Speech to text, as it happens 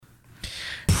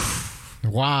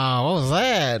Wow, what was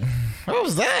that? What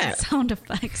was that? Sound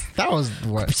effects. That was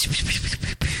what?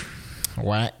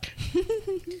 Whack.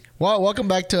 Well, welcome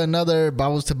back to another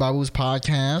Babus to Babus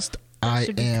podcast. I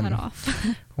should be cut off.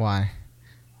 Why?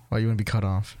 Why you want to be cut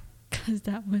off? Because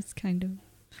that was kind of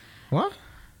what?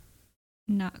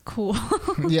 Not cool.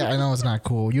 Yeah, I know it's not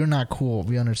cool. You're not cool.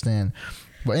 We understand.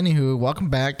 But anywho, welcome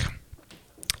back.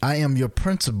 I am your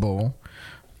principal,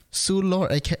 Sue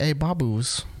Lord, aka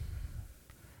Babus.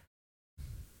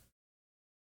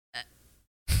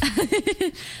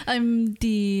 I'm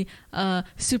the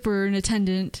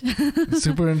superintendent.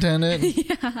 Superintendent?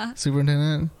 Yeah.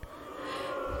 Superintendent?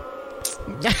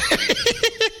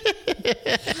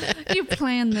 You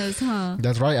planned this, huh?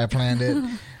 That's right, I planned it.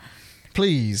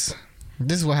 Please.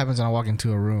 This is what happens when I walk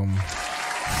into a room.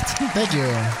 Thank you.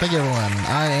 Thank you, everyone.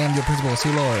 I am your principal,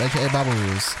 Sue Lord, aka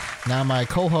Babus. Now my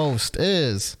co-host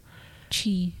is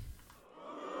Chi.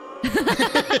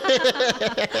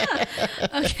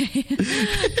 Okay.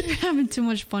 You're having too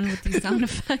much fun with these sound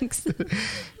effects.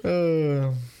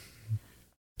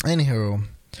 Anywho,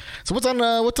 so what's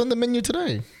on the menu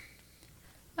today?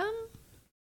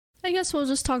 I guess we'll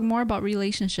just talk more about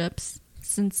relationships,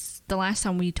 since the last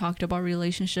time we talked about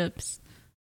relationships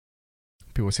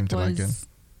People seem to like it.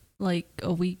 Like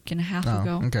a week and a half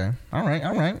ago. Okay. All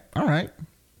right.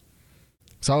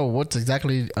 So what's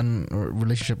exactly a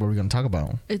relationship are we going to talk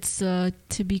about? It's to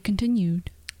be continued.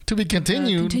 To be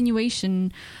continued?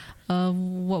 Continuation of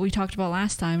what we talked about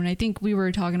last time. And I think we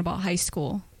were talking about high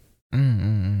school.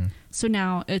 So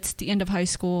now it's the end of high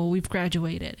school. We've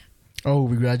graduated. Oh,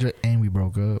 we graduated and we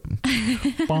broke up.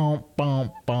 Bom,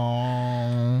 bom,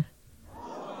 bom.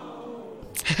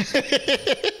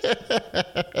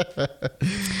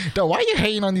 Dude, why are you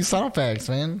hating on these sound effects,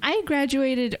 man? I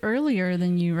graduated earlier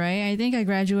than you, right? I think I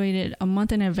graduated a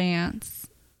month in advance.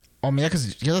 Oh, yeah,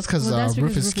 that's because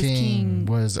Rufus King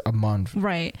was a month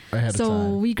right ahead of time.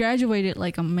 So we graduated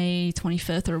like on May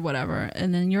 25th or whatever,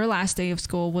 and then your last day of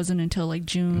school wasn't until like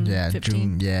June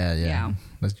 15th. Yeah.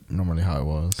 That's normally how it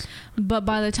was. But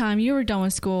by the time you were done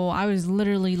with school, I was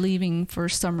literally leaving for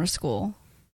summer school.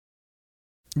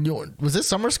 Was this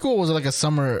summer school or was it like a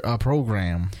summer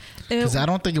program? Because I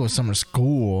don't think it was summer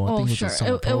school. I think it was a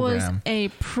summer program.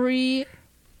 It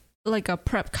was a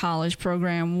prep college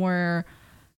program where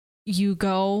you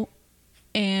go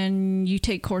and you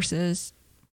take courses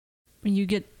and you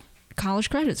get college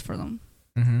credits for them.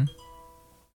 Mm-hmm.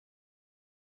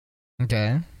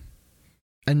 Okay.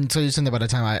 And so you're saying that by the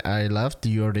time I left,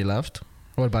 you already left?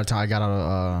 Or by the time I got out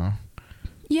of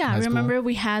yeah, remember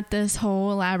we had this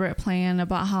whole elaborate plan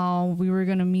about how we were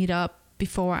going to meet up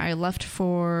before I left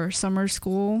for summer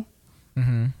school.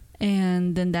 Mm-hmm.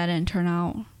 And then that didn't turn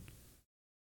out.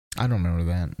 I don't remember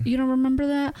that. You don't remember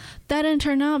that? That didn't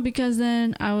turn out because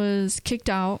then I was kicked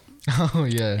out. Oh,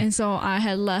 yeah. And so I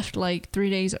had left like 3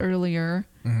 days earlier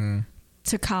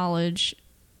to college.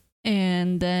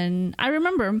 And then I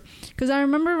remember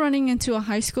running into a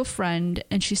high school friend,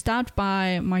 and she stopped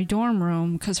by my dorm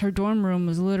room because her dorm room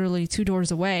was literally 2 doors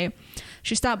away.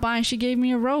 She stopped by and she gave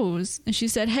me a rose, and she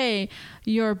said, "Hey,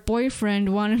 your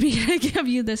boyfriend wanted me to give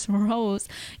you this rose."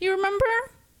 You remember?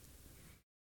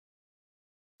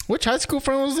 Which high school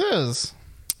friend was this?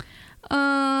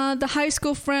 The high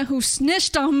school friend who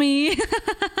snitched on me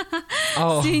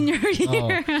senior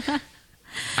year. Oh.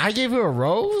 I gave her a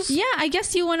rose? Yeah, I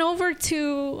guess you went over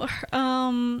to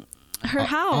her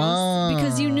house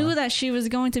because you knew that she was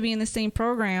going to be in the same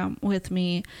program with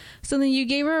me. So then you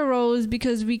gave her a rose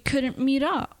because we couldn't meet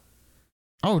up.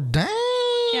 Oh, dang.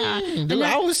 Yeah. Dude,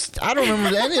 I don't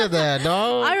remember any of that,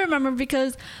 dog. I remember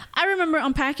because I remember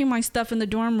unpacking my stuff in the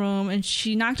dorm room, and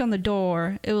she knocked on the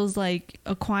door. It was like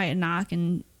a quiet knock,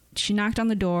 and she knocked on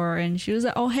the door and she was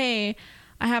like, "Oh, hey,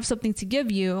 I have something to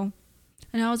give you."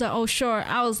 And I was like, "Oh, sure."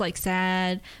 I was like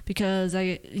sad because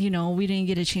we didn't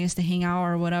get a chance to hang out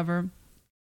or whatever.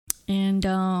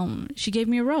 And she gave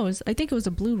me a rose. I think it was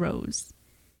a blue rose.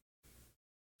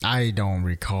 I don't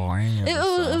recall any of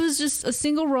it was just a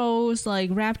single rose, like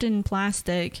wrapped in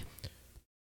plastic.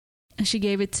 And she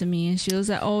gave it to me, and she was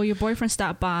like, "Oh, your boyfriend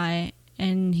stopped by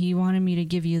and he wanted me to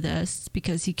give you this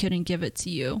because he couldn't give it to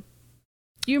you."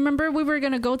 You remember we were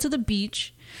going to go to the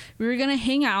beach. We were going to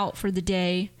hang out for the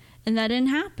day. And that didn't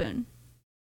happen.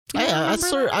 I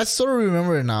sort of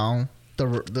remember it now.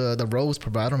 The rose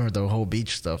part, I don't remember the whole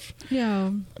beach stuff.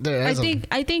 Yeah,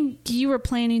 I think you were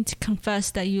planning to confess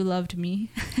that you loved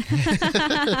me,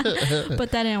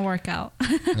 but that didn't work out.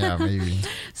 Yeah, maybe.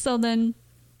 So then,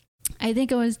 I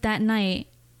think it was that night,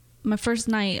 my first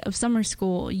night of summer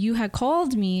school. You had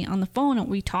called me on the phone and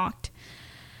we talked,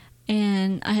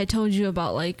 and I had told you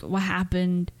about like what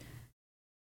happened.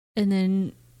 And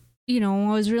then, you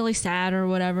know, I was really sad or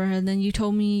whatever. And then you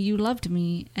told me you loved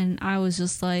me. And I was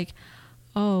just like,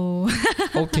 oh.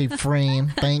 Okay,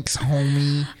 friend. Thanks,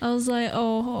 homie. I was like,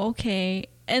 oh, okay.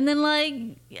 And then, like,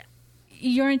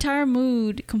 your entire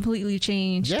mood completely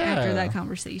changed after that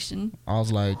conversation. I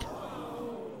was like,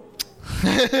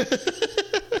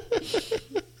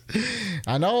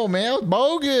 I know, man. It was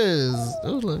bogus.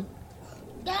 It was like,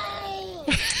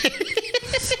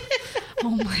 oh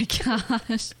my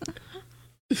gosh.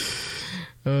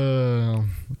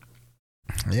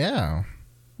 Yeah.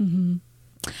 Mm-hmm.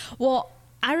 Well,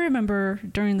 I remember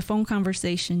during the phone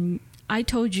conversation, I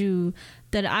told you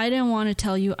that I didn't want to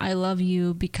tell you I love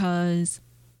you because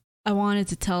I wanted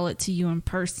to tell it to you in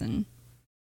person.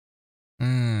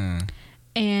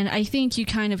 And I think you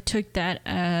kind of took that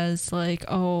as like,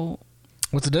 oh.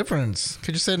 What's the difference?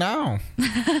 Could you say now?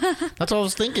 That's what I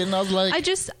was thinking. I was like.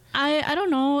 I don't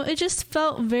know. It just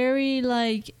felt very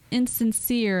like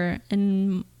insincere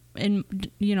in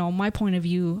you know, my point of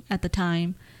view at the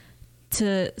time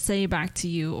to say back to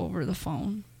you over the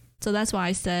phone. So that's why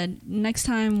I said next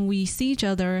time we see each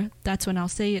other, that's when I'll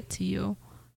say it to you.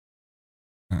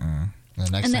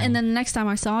 And then the next time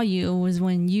I saw you was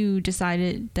when you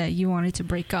decided that you wanted to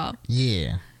break up.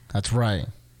 Yeah, that's right.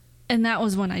 And that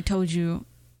was when I told you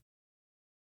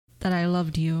that I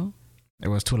loved you. It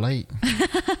was too late.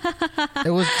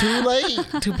 It was too late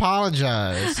to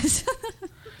apologize.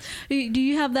 Do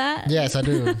you have that? Yes, I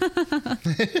do.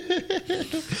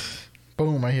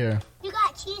 Boom, right here. You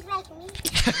got cheese like me?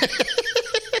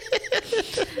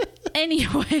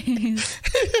 Anyways.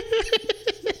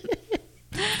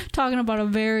 Talking about a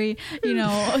very, you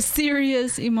know, a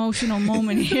serious emotional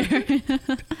moment here.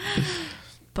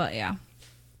 But yeah.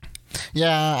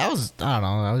 Yeah, I don't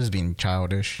know. I was just being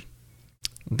childish.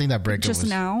 I think that breakup just was...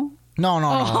 now? No.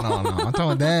 I'm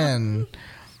talking then.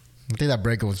 I think that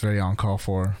breakup was very uncalled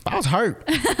for. But I was hurt.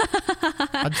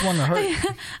 I just wanted to hurt.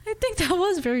 I think that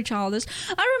was very childish.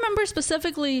 I remember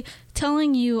specifically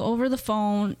telling you over the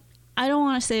phone, I don't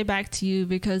want to say it back to you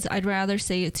because I'd rather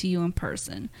say it to you in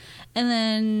person. And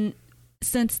then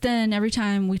since then, every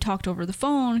time we talked over the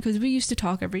phone, because we used to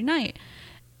talk every night,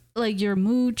 like your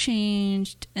mood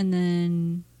changed. And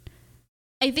then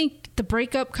I think the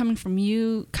breakup coming from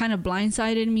you kind of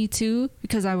blindsided me too,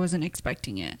 because I wasn't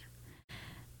expecting it.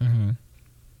 Mm-hmm.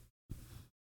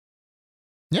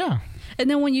 Yeah. And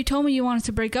then when you told me you wanted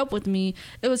to break up with me,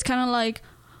 it was kind of like,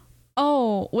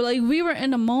 oh, well, like we were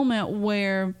in a moment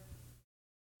where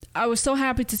I was so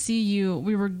happy to see you.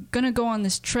 We were going to go on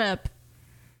this trip.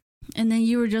 And then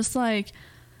you were just like,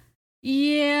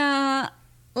 yeah,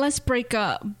 let's break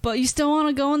up. But you still want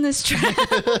to go on this trip?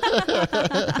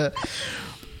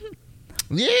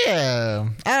 Yeah.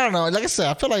 I don't know. Like I said,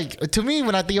 I feel like, to me,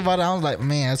 when I think about it, I was like,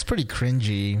 man, it's pretty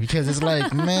cringy. Because it's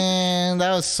like, man,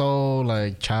 that was so,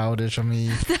 like, childish of me.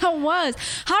 That was.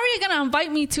 How are you going to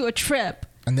invite me to a trip?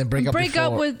 And then break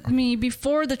up with me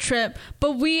before the trip,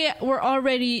 but we were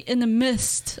already in the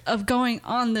midst of going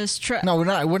on this trip. No,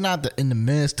 we're not in the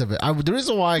midst of it. The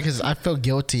reason why, because I felt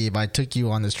guilty if I took you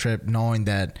on this trip knowing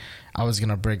that I was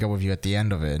gonna break up with you at the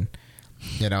end of it.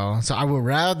 You know, so I would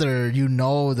rather you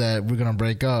know that we're gonna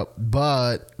break up,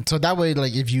 but so that way,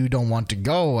 like, if you don't want to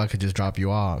go, I could just drop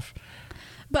you off.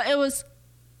 But it was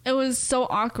so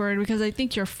awkward because I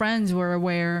think your friends were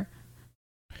aware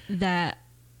that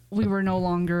we were no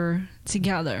longer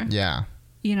together. Yeah.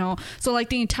 You know, so like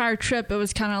the entire trip, it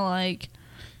was kind of like,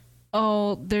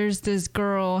 oh, there's this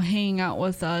girl hanging out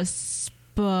with us,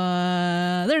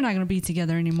 but they're not going to be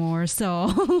together anymore. So,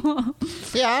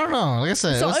 yeah, I don't know. Like I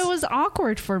said, so it was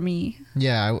awkward for me.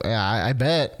 Yeah, I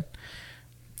bet.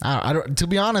 I don't, to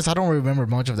be honest, I don't remember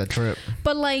much of that trip.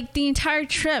 But like the entire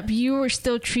trip, you were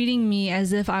still treating me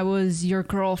as if I was your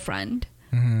girlfriend.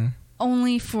 Mm-hmm.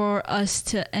 Only for us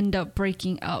to end up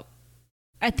breaking up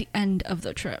at the end of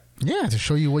the trip. Yeah, to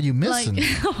show you what you're missing.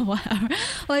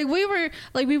 Like, whatever.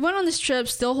 Like we went on this trip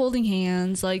still holding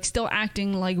hands, like still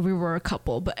acting like we were a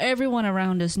couple, but everyone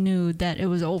around us knew that it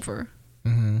was over.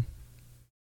 Mm-hmm.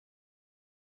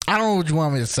 I don't know what you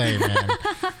want me to say, man.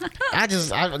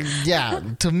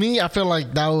 To me, I feel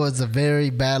like that was a very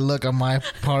bad look on my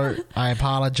part. I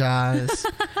apologize.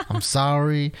 I'm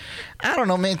sorry. I don't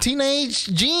know, man. Teenage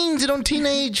genes,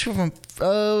 teenage pheromones.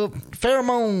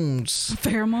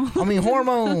 Pheromones? I mean,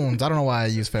 hormones. I don't know why I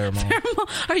use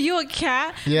pheromones. Are you a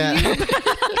cat? Yeah.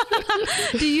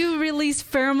 Do you release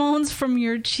pheromones from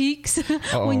your cheeks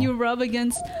when you rub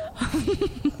against...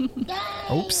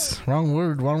 Oops. Wrong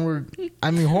word.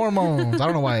 I mean, hormones. I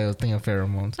don't know why I was thinking of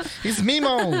pheromones. It's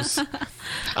memos.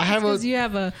 I have you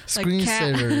have a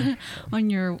screensaver cat on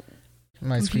your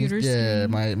My Computer screen, yeah,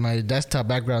 screen. my desktop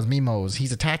background's Mimos.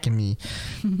 He's attacking me.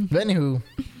 But anywho,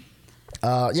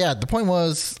 yeah, the point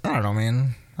was, I don't know,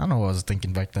 man. I don't know what I was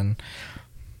thinking back then.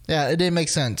 Yeah, it didn't make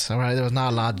sense. All right, there was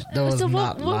not a lot. There was So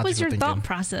not. what was your thinking. thought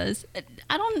process?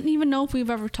 I don't even know if we've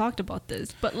ever talked about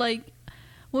this, but like,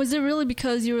 was it really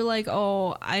because you were like,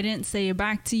 oh, I didn't say it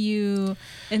back to you,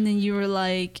 and then you were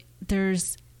like,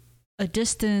 there's a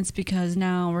distance because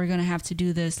now we're gonna have to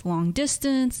do this long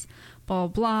distance, blah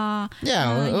blah.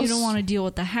 Yeah, you don't want to deal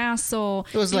with the hassle.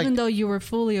 It was even like, though you were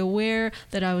fully aware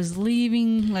that I was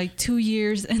leaving like 2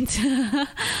 years into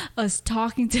us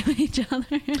talking to each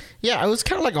other. yeah, it was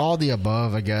kind of like all the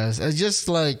above, I guess. It's just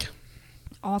like,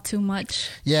 All too much.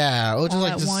 yeah, it was just All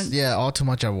like at just, once. yeah, all too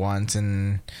much at once,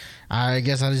 and I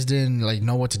guess I just didn't like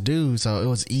know what to do, so it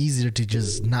was easier to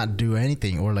just not do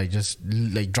anything or like just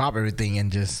like drop everything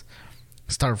and just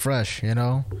start fresh, you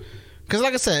know? Because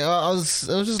like I said, it was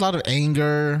just a lot of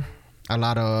anger, a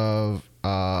lot of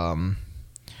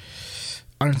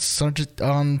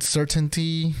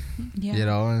uncertainty, Yeah. you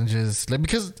know, and just like,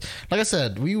 because like I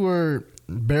said, we were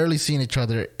barely seeing each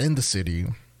other in the city.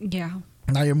 Yeah.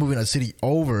 Now you're moving a city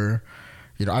over.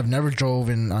 You know, I've never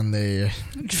driven on the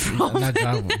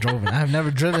driven. I've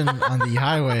never driven on the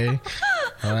highway.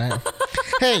 All right.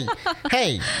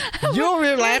 Hey, you over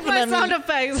here laughing My at sound me?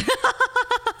 effects.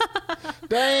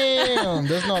 Damn,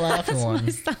 there's no laughing My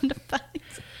one. sound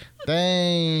effects.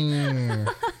 Dang.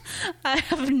 I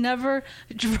have never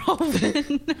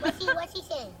driven. What's he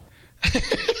saying?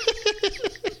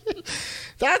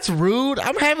 That's rude.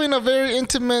 I'm having a very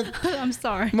intimate I'm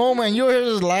sorry. moment. You're here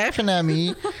just laughing at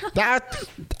me. That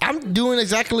I'm doing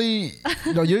exactly.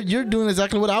 You know, you're doing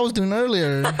exactly what I was doing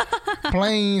earlier,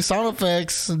 playing sound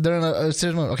effects during a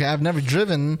certain. Okay, I've never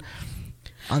driven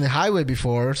on the highway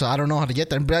before, so I don't know how to get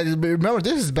there. But remember,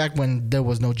 this is back when there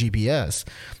was no GPS.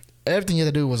 Everything you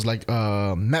had to do was like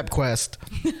MapQuest.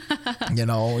 You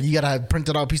know, you gotta print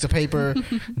it out a piece of paper,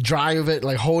 drive it,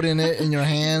 like holding it in your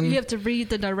hand. You have to read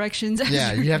the directions. as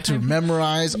Yeah, you're you have to driving.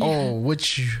 memorize. Yeah. Oh,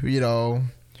 which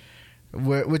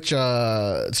which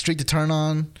street to turn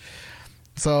on.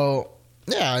 So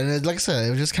yeah, and like I said, it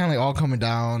was just kind of like all coming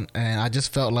down, and I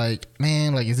just felt like,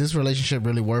 man, like, is this relationship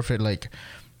really worth it? Like,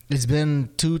 it's been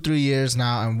 2-3 years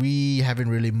now, and we haven't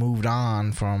really moved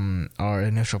on from our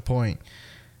initial point,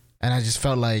 and I just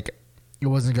felt like it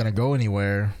wasn't gonna go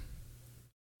anywhere.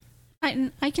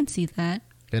 I can see that.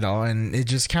 You know, and it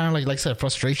just kind of like I said,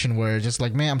 frustration where it's just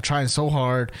like, man, I'm trying so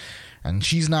hard and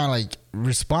she's not like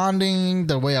responding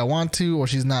the way I want to, or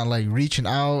she's not like reaching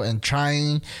out and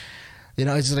trying. You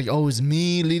know, it's just like, oh, it's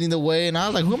me leading the way. And I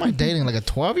was like, who am I dating? Like a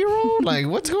 12-year-old? Like,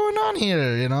 what's going on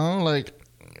here? You know, like,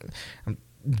 I'm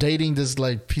dating this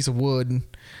like piece of wood,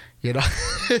 you know?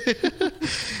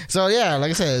 So yeah,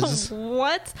 like I said, it's just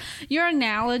What? Your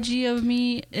analogy of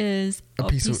me is a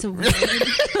piece of wood.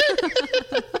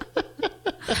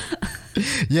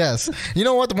 yes. You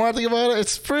know what? The more I think about it,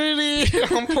 it's pretty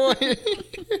on point.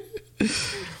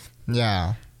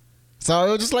 Yeah. So it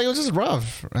was just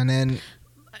rough. And then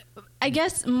I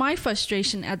guess my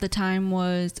frustration at the time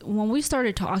was when we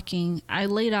started talking, I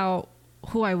laid out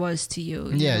who I was to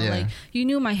you. Yeah, know, yeah. Like, you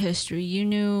knew my history. You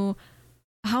knew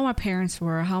how my parents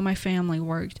were, how my family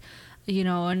worked, you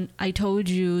know, and I told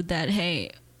you that,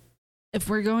 hey, if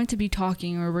we're going to be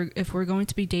talking or if we're going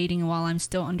to be dating while I'm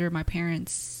still under my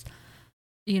parents,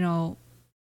 you know,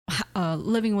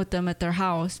 living with them at their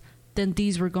house, then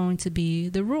these were going to be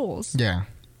the rules. yeah.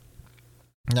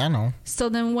 Yeah, I know. So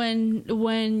then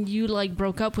when you like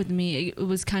broke up with me, it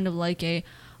was kind of like he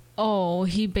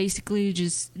basically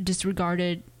just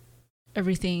disregarded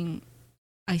everything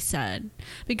I said,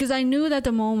 because I knew that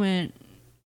the moment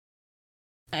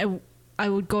I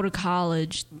would go to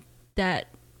college, that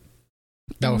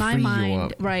in That would my free you mind,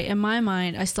 up. right, in my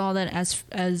mind, I saw that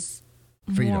as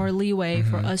Freedom. more leeway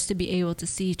for Mhm. us to be able to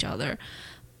see each other.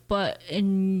 But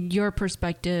in your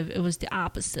perspective, it was the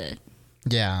opposite.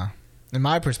 Yeah. In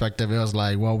my perspective, it was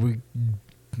like, well, we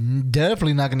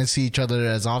definitely not going to see each other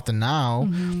as often now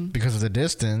because of the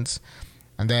distance.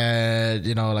 And then,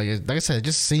 you know, like I said, it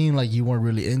just seemed like you weren't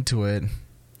really into it.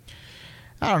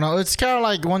 I don't know. It's kind of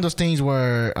like one of those things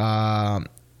where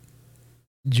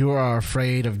you are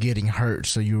afraid of getting hurt,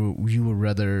 so you would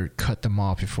rather cut them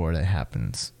off before that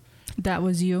happens. That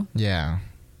was you. Yeah.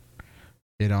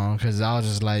 You know, because I was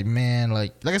just like, man,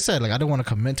 like I said, like I don't want to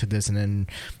commit to this and then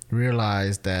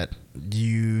realize that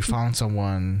you found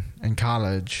someone in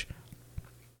college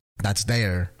that's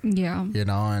there, Yeah. you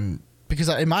know, and because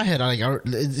in my head,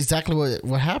 it's exactly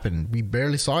what happened. We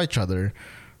barely saw each other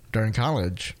during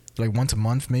college, like once a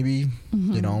month maybe,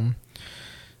 you know,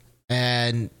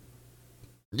 and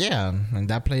yeah, and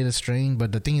that played a string.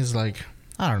 But the thing is, like,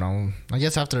 I don't know. I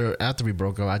guess after we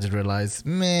broke up, I just realized,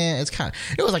 man,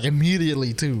 it was like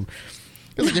immediately too.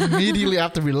 It was like immediately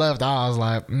after we left, I was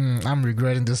like, I'm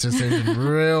regretting this decision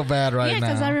real bad right now. Yeah,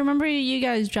 because I remember you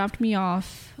guys dropped me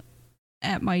off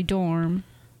at my dorm,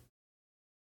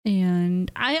 and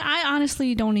I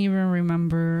honestly don't even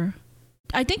remember.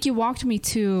 I think you walked me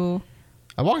to.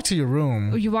 I walked to your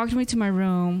room. You walked me to my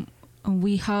room, and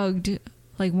we hugged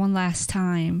like one last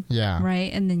time. Yeah.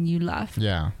 Right, and then you left.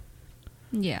 Yeah.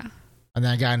 Yeah. And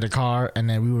then I got in the car, and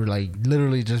then we were like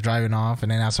literally just driving off,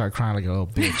 and then I started crying like a little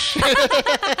bitch.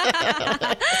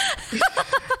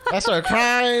 I started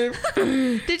crying.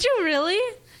 Did you really?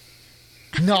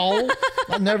 No,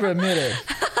 I never admitted.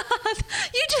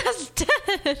 You just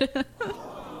did.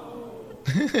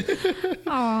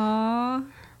 Aww.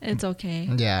 It's okay.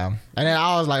 Yeah. And then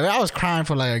I was crying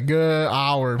for like a good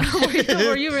hour.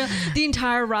 Were you really? The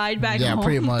entire ride back home? Yeah,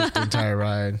 pretty much the entire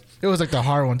ride. It was like the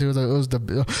hard one too. It was the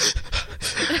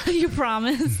You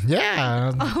promised?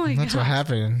 Yeah. Oh my That's God. what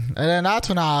happened. And then that's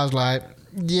when I was like,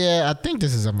 yeah, I think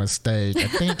this is a mistake. I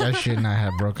think I should not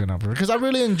have broken up with her. Because I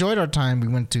really enjoyed our time. We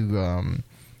went to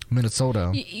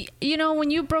Minnesota. You know, when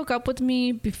you broke up with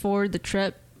me before the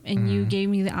trip, and you gave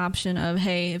me the option of,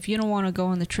 hey, if you don't want to go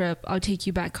on the trip, I'll take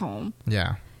you back home.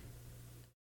 Yeah.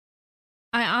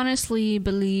 I honestly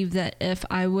believe that if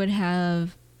I would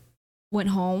have went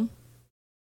home,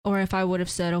 or if I would have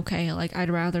said, okay, like I'd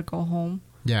rather go home.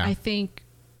 Yeah.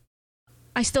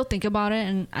 I still think about it,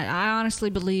 and I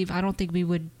honestly believe, I don't think we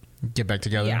would get back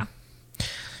together. Yeah.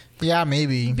 Yeah,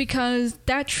 maybe. Because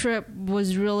that trip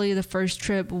was really the first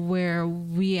trip where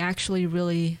we actually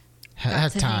really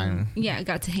had time.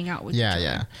 Got to hang out with each Yeah, other,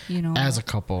 yeah. you know, As a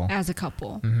couple.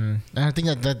 Mm-hmm. And I think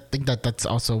that's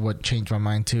also what changed my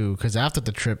mind too. Because after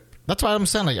the trip, that's why I'm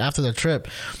saying, like, after the trip,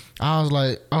 I was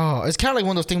like, oh, it's kind of like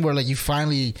one of those things where like you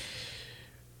finally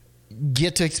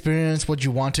get to experience what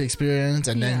you want to experience,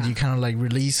 and then you kind of like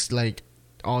release like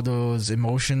all those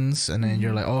emotions, and then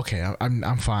you're like, oh, okay,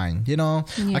 I'm fine. You know,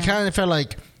 I kind of felt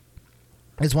like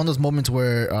it's one of those moments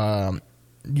where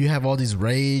you have all these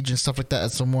rage and stuff like that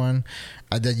at someone,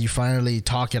 and then you finally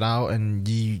talk it out, and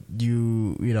you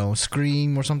know,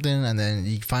 scream or something, and then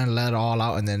you finally let it all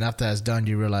out, and then after that's done,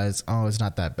 you realize, oh, it's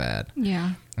not that bad.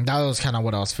 Yeah. And that was kind of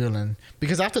what I was feeling,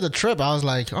 because after the trip, I was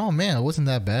like, oh man, it wasn't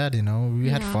that bad. You know, we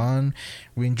had fun,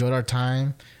 we enjoyed our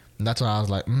time, and that's when I was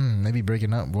like, maybe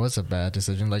breaking up was a bad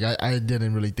decision. Like I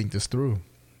didn't really think this through.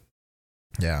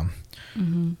 Yeah.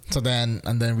 Mm-hmm. So then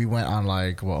we went on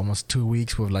like almost 2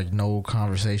 weeks with like no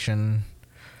conversation.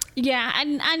 Yeah,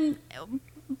 and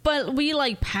but we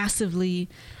like passively,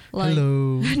 like,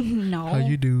 hello, no, how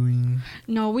you doing?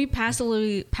 No, we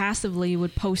passively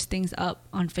would post things up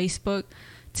on Facebook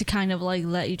to kind of like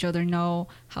let each other know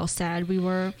how sad we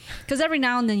were, because every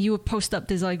now and then you would post up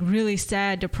this like really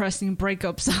sad, depressing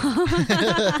breakup song.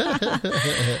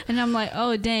 And I'm like,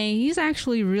 oh dang, he's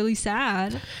actually really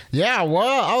sad. Yeah,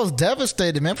 well, I was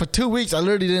devastated, man. For 2 weeks I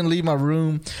literally didn't leave my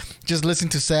room, just listening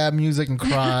to sad music and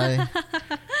cry.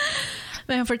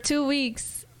 Man, for 2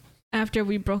 weeks after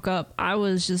we broke up, I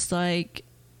was just like,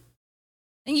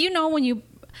 you know,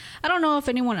 I don't know if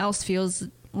anyone else feels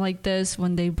like this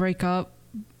when they break up,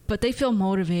 but they feel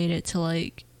motivated to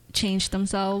like change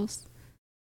themselves.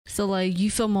 So like you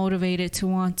feel motivated to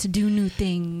want to do new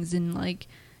things and like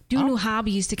do new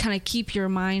hobbies to kind of keep your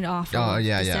mind off of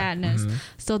the sadness. Mm-hmm.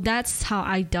 So that's how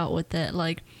I dealt with it.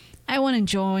 Like I went and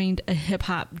joined a hip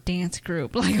hop dance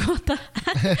group. Like what the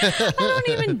heck? I don't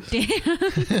even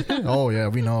dance. Oh yeah,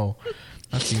 we know.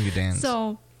 I've seen you dance.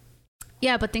 So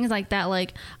yeah, but things like that,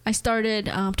 like I started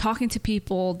talking to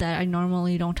people that I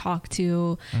normally don't talk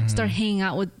to, start hanging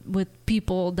out with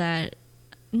people that,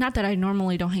 not that I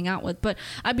normally don't hang out with, but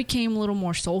I became a little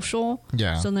more social.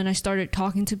 Yeah. So then I started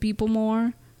talking to people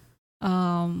more,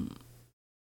 and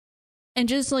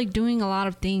just like doing a lot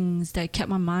of things that kept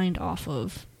my mind off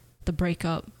of the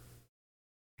breakup.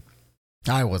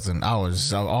 I was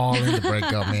all in the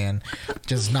breakup, man.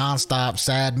 Just nonstop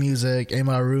sad music in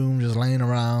my room, just laying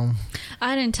around.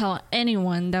 I didn't tell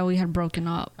anyone that we had broken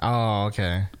up. Oh,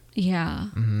 okay. Yeah.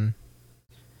 Mm-hmm.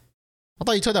 I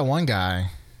thought you told that one guy.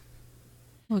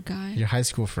 What guy? Your high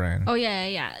school friend. Oh,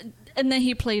 yeah. And then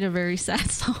he played a very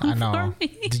sad song I know. for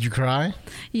me. Did you cry?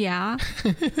 Yeah.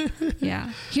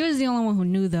 Yeah. He was the only one who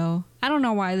knew, though. I don't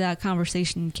know why that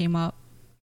conversation came up.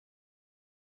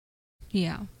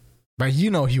 Yeah. But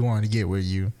you know he wanted to get with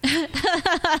you.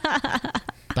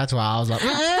 That's why I was like,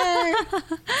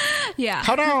 yeah.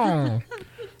 Hold on.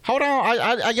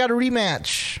 I got a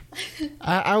rematch.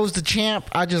 I was the champ.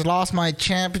 I just lost my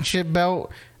championship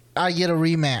belt. I get a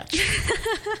rematch.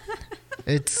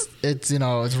 It's it's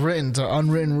written. It's an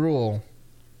unwritten rule.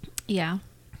 Yeah.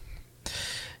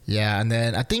 Yeah, and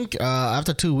then I think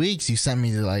after 2 weeks, you sent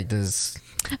me like this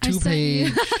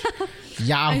 2-page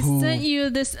Yahoo. I sent you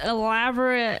this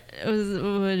elaborate.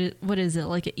 What is it?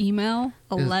 Like an email,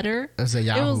 letter. It was a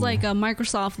Yahoo. It was like a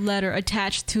Microsoft letter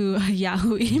attached to a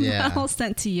Yahoo email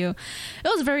sent to you. It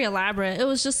was very elaborate. It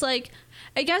was just like,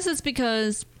 I guess it's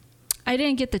because I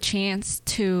didn't get the chance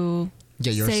to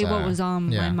say what was on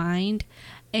my mind,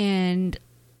 and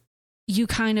you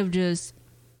kind of just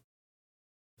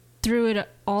threw it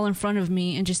all in front of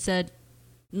me and just said,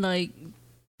 like,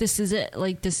 this is it.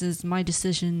 Like, this is my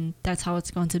decision. That's how it's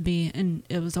going to be. And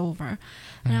it was over.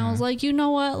 And I was like, you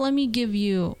know what? Let me give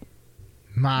you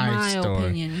my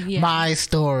opinion. Yeah. My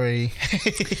story.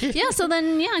 Yeah. So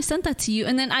then, I sent that to you.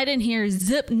 And then I didn't hear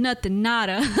zip, nothing,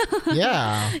 nada.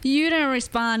 Yeah. You didn't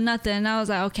respond, nothing. And I was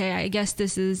like, okay, I guess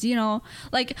this is,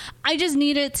 like, I just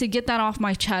needed to get that off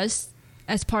my chest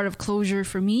as part of closure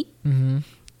for me. Mm-hmm.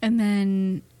 And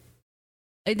then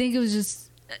I think it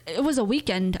was a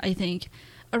weekend, I think.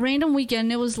 A random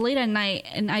weekend. It was late at night,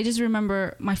 and I just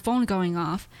remember my phone going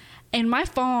off. And my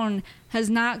phone has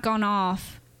not gone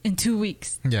off in 2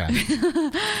 weeks. Yeah.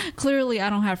 Clearly, I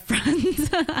don't have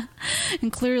friends.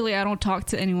 And clearly, I don't talk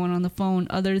to anyone on the phone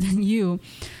other than you.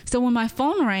 So when my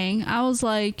phone rang, I was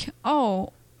like,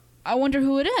 oh, I wonder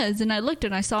who it is. And I looked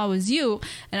and I saw it was you.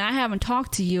 And I haven't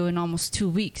talked to you in almost 2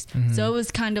 weeks. Mm-hmm. So it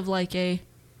was kind of like it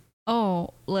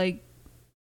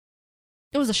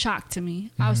was a shock to me.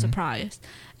 Mm-hmm. I was surprised.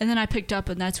 And then I picked up,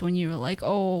 and that's when you were like,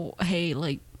 oh, hey,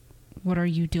 like, what are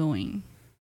you doing?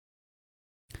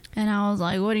 And I was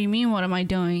like, what do you mean, what am I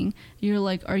doing? You're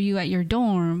like, are you at your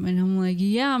dorm? And I'm like,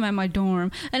 yeah, I'm at my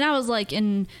dorm. And I was like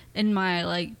in my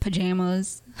like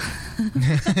pajamas.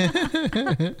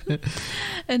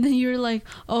 And then you're like,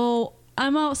 oh,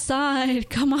 I'm outside.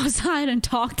 Come outside and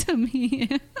talk to me.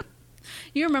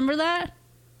 You remember that?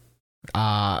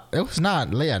 It was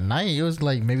not late at night. It was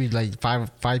like maybe like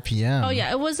 5 p.m. Oh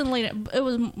yeah, it wasn't late. It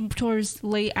was towards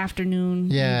late afternoon.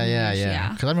 Yeah.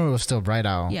 Because I remember it was still bright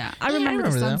out. Yeah, I remember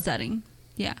the sun setting.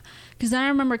 Yeah, because I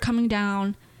remember coming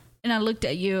down, and I looked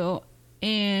at you,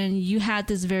 and you had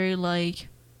this very like,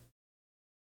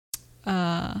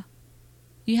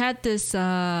 you had this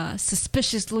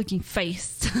suspicious looking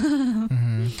face.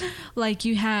 Mm-hmm. Like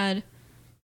you had,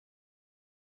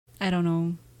 I don't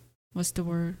know, what's the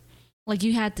word? Like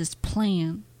you had this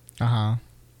plan. Uh-huh.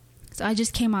 So I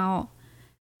just came out,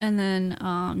 and then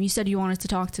you said you wanted to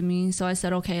talk to me. So I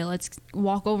said, okay, let's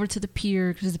walk over to the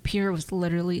pier, because the pier was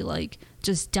literally like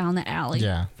just down the alley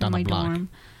from my dorm.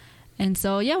 And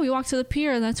so, we walked to the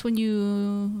pier, and that's when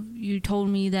you told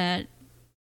me that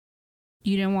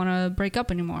you didn't want to break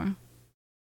up anymore.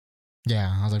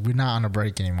 Yeah, I was like, we're not on a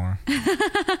break anymore.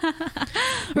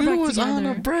 We was on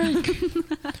a break.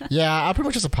 Yeah, I pretty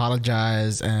much just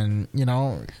apologized and,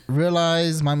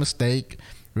 realized my mistake.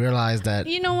 Realized that...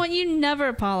 You know what? You never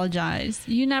apologized.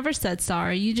 You never said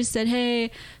sorry. You just said,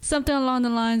 hey, something along the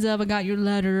lines of, I got your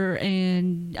letter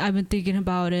and I've been thinking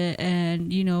about it.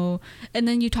 And, and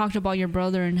then you talked about your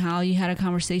brother and how you had a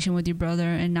conversation with your brother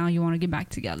and now you want to get back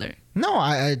together. No,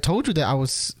 I told you that I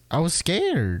was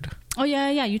scared. Oh,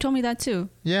 yeah. You told me that too.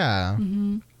 Yeah.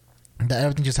 Mm-hmm. That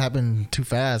everything just happened too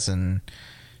fast and,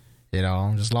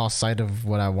 just lost sight of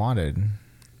what I wanted.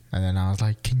 And then I was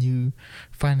like, can you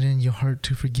find it in your heart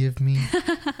to forgive me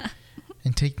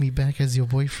and take me back as your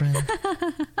boyfriend?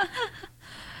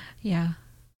 Yeah.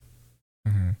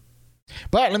 Mm-hmm.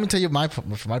 But let me tell you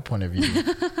from my point of view.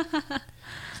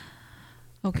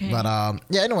 Okay. But,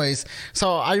 anyways.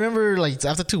 So I remember, like,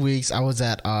 after 2 weeks, I was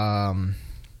at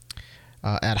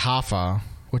HAFA,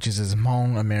 which is this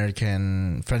Hmong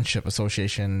American Friendship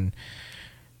Association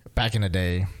back in the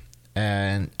day.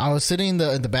 And I was sitting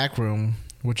in the back room,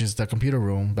 which is the computer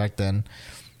room back then,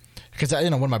 because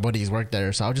one of my buddies worked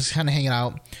there, so I was just kind of hanging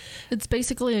out. It's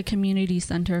basically a community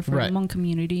center for the Hmong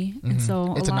community, and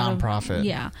so it's a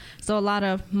nonprofit. So a lot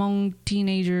of Hmong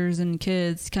teenagers and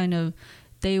kids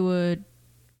they would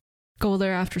go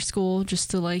there after school just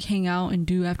to like hang out and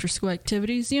do after school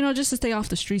activities, just to stay off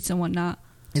the streets and whatnot.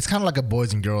 It's kind of like a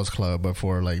boys and girls club, but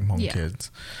for like Hmong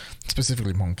kids,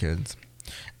 specifically Hmong kids.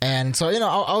 And so,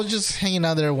 I was just hanging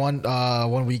out there one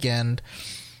weekend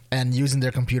and using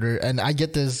their computer, and I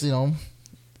get this,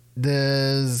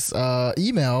 this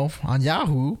email on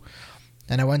Yahoo,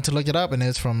 and I went to look it up, and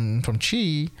it's from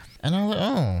Chi, and I was like,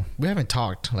 oh, we haven't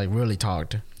really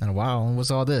talked in a while.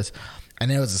 What's all this?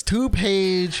 And it was this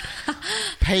 2-page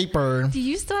paper. Do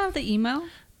you still have the email?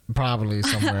 Probably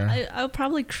somewhere. I'll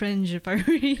probably cringe if I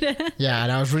read it. Yeah,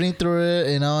 and I was reading through it,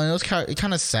 and it was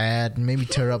kind of sad, made me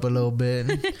tear up a little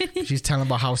bit. She's telling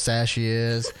about how sad she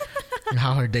is, and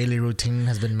how her daily routine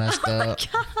has been messed up.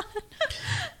 God.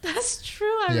 That's true.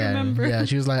 I remember. Yeah,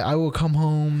 she was like, I will come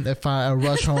home if I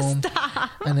rush home,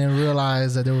 and then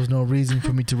realize that there was no reason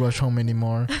for me to rush home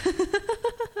anymore.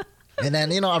 And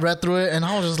then I read through it, and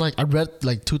I was just like, I read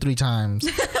like 2-3 times.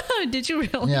 Did you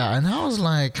really? Yeah, and I was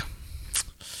like.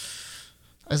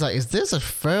 It's like, is this a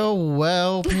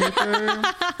farewell paper?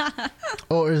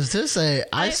 Or is this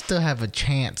I still have a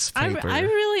chance paper? I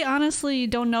really honestly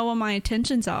don't know what my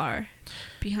intentions are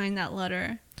behind that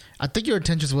letter. I think your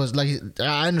intentions was, like,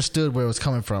 I understood where it was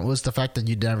coming from. It was the fact that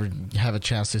you never have a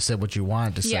chance to say what you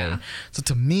wanted to say. Yeah. So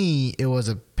to me, it was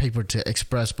a paper to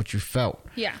express what you felt.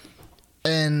 Yeah.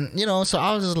 And, so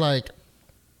I was just like,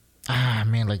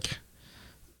 man, like,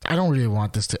 I don't really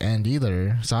want this to end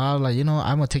either. So I was like, I'm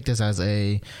going to take this as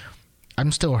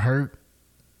I'm still hurt,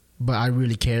 but I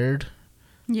really cared.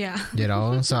 Yeah.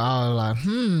 So I was like,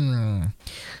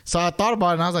 So I thought about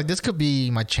it, and I was like, this could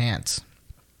be my chance.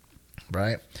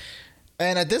 Right?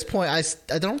 And at this point, I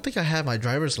don't think I have my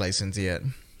driver's license yet.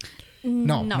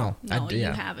 No, you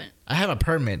haven't. I have a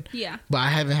permit. Yeah. But I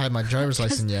haven't had my driver's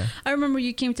license yet. I remember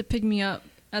you came to pick me up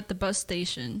at the bus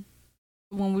station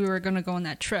when we were going to go on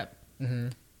that trip. Mm-hmm.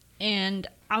 And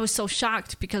I was so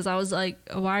shocked because I was like,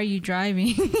 why are you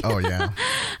driving? Oh, yeah.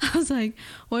 I was like,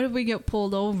 what if we get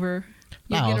pulled over?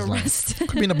 You'll get arrested. Like,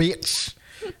 could be in a beach.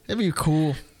 It'd be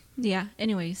cool. Yeah.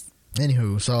 Anyways.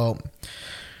 Anywho, so,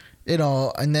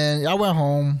 and then I went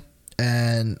home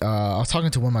and I was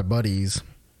talking to one of my buddies,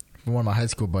 one of my high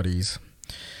school buddies.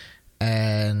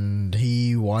 And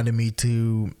he wanted me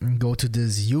to go to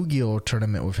this Yu-Gi-Oh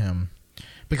tournament with him.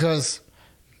 Because,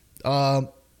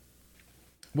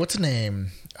 what's the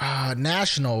name?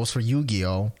 Nationals for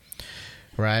Yu-Gi-Oh,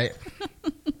 right?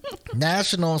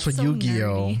 Nationals for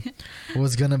Yu-Gi-Oh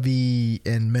was gonna be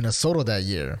in Minnesota that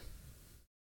year,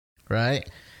 right?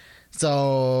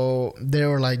 So they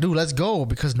were like, dude, let's go,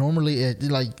 because normally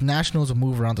nationals would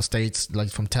move around the states, like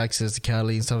from Texas to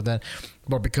Cali and stuff like that.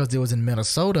 But because it was in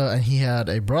Minnesota and he had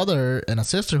a brother and a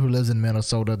sister who lives in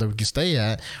Minnesota that we could stay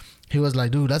at, he was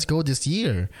like, dude, let's go this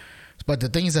year. But the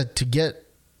thing is that to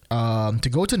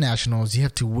go to nationals, you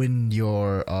have to win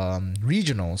your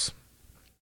regionals,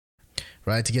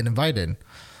 right, to get invited.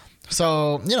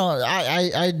 So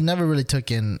I never really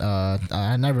taken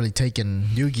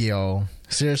Yu-Gi-Oh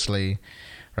seriously,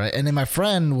 right? And then my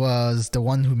friend was the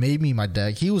one who made me my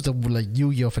deck. He was the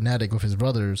Yu-Gi-Oh fanatic with his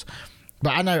brothers,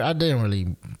 but I didn't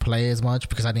really play as much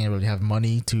because I didn't really have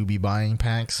money to be buying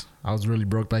packs. I was really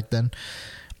broke back then,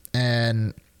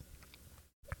 and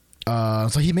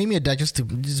so he made me a deck just to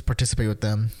participate with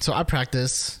them. So I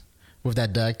practiced with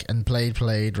that deck and played,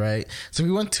 right? So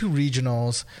we went to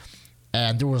regionals,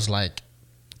 and there was like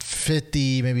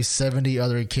 50, maybe 70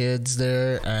 other kids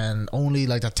there, and only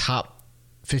like the top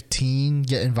 15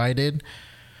 get invited,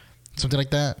 something like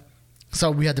that.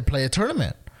 So we had to play a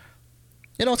tournament.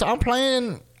 So I'm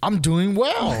playing, I'm doing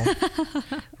well,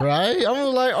 right?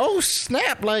 I'm like, oh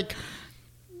snap, like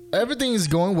everything is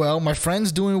going well. My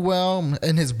friend's doing well,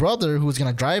 and his brother, who was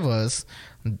gonna drive us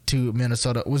to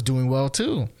Minnesota, was doing well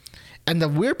too. And the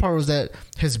weird part was that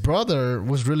his brother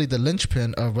was really the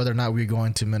linchpin of whether or not we were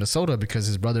going to Minnesota, because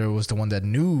his brother was the one that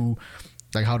knew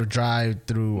like how to drive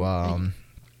through.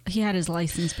 He had his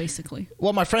license basically.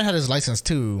 Well, my friend had his license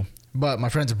too, but my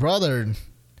friend's brother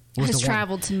has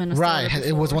traveled to Minnesota. Right, before,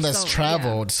 it was one that's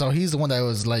traveled, yeah. So he's the one that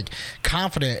was like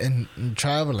confident in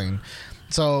traveling.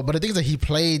 So, but the thing is that he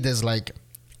played this like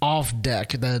off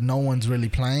deck that no one's really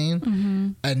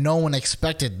playing, and no one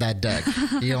expected that deck.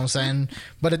 You know what I'm saying?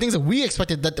 But the things that we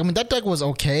expected, that that deck was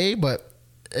okay, but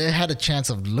it had a chance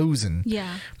of losing.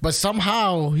 Yeah. But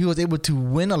somehow he was able to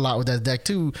win a lot with that deck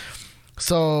too.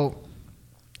 So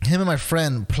him and my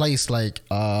friend placed like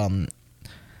I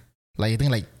think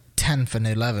like 10th and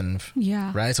 11th.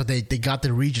 Yeah. Right? So they got the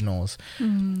regionals.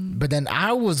 But then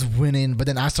I was winning, but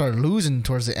then I started losing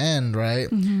towards the end, right?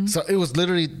 So it was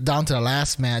literally down to the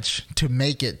last match to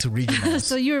make it to regionals.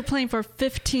 So you were playing for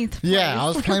 15th place. Yeah, I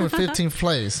was playing for 15th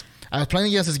place. I was playing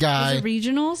against this guy. Was it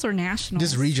regionals or nationals?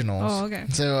 This regionals. Oh, okay.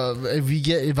 So if we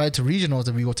get invited to regionals,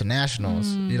 then we go to nationals.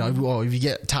 If you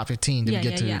get top 15, then we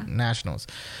get to nationals.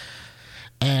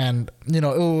 And, it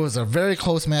was a very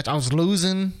close match. I was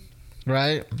losing,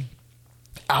 right?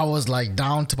 I was like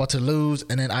down to about to lose,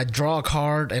 and then I draw a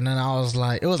card, and then I was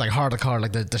like, it was like hard a card,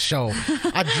 like the show.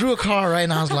 I drew a card, right,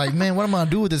 and I was like, man, what am I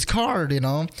gonna do with this card,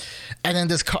 And then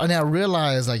this card, and I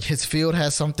realized like his field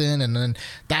has something, and then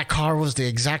that card was the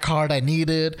exact card I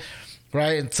needed,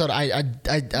 Right, and so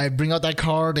I bring out that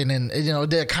card and then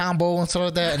did a combo and stuff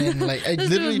like that, and then like I This dude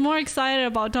literally was more excited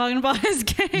about talking about his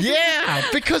game. yeah,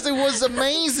 because it was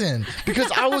amazing. Because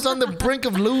I was on the brink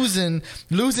of losing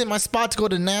my spot to go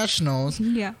to nationals.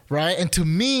 Yeah. Right, and to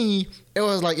me, it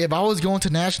was like if I was going to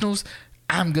nationals,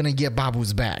 I'm gonna get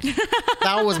Babu's back.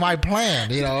 That was my plan.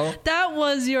 That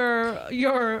was your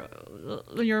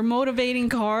motivating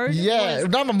card. Yeah,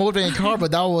 not my motivating card,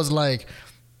 but that was like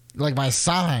my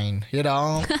sign, like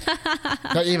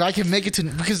if I can make it to,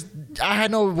 because I had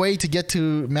no way to get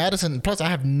to Madison. Plus, I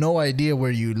have no idea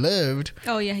where you lived.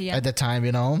 Oh yeah. At the time,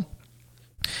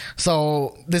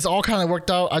 So this all kind of worked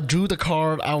out. I drew the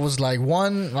card. I was like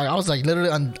I was like literally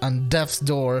on death's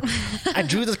door. I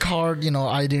drew the card.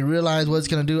 I didn't realize what it's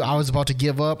gonna do. I was about to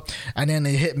give up, and then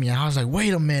it hit me. I was like,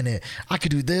 wait a minute, I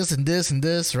could do this and this and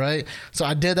this, right? So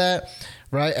I did that,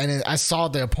 right? And then I saw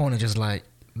the opponent just like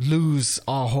lose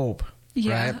all hope,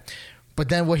 right? But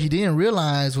then what he didn't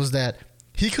realize was that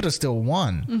he could have still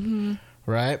won,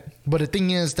 right? But the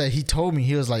thing is that he told me,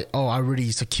 he was like, oh, I already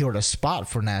secured a spot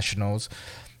for nationals.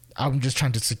 I'm just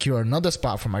trying to secure another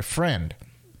spot for my friend.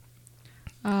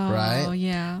 Oh, right?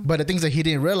 Yeah. But the things that he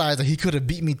didn't realize that he could have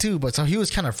beat me too. But so he was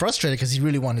kind of frustrated because he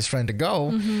really wanted his friend to go.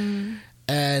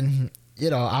 And,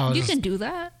 I was You can do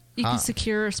that. You can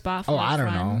secure a spot for I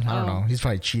don't friend. know. I don't know. He's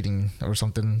probably cheating or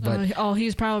something. But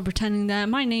he's probably pretending that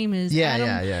my name is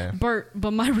Adam Burt,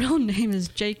 but my real name is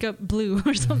Jacob Blue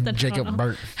or something. Jacob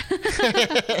Burt.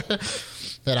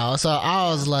 So I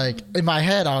was like, in my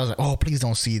head, I was like, oh, please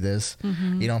don't see this.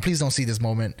 Please don't see this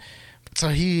moment. So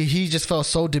he just felt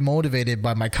so demotivated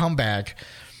by my comeback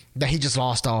that he just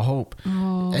lost all hope.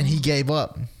 And he gave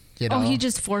up. Oh, he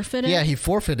just forfeited? Yeah, he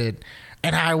forfeited.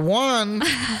 And I won.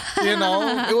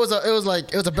 It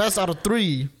was a best out of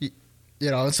 3.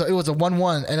 So it was a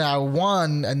 1-1, and I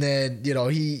won. And then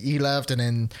he left, and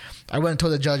then I went and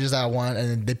told the judges that I won, and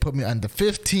then they put me on the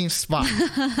 15th spot.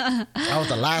 I was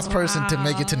the last person to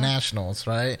make it to nationals,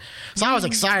 right? So I was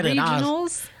excited.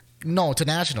 Regionals? No, to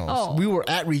nationals. Oh. We were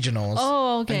at regionals.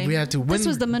 Oh, okay. And we had to win. This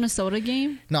was the Minnesota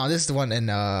game? No, this is the one in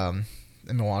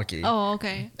Milwaukee. Oh,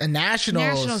 okay. And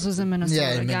nationals was in Minnesota.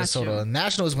 Yeah, in Minnesota. Gotcha.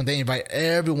 Nationals when they invite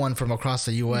everyone from across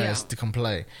the U.S. to come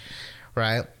play,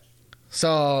 right?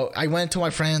 So I went to my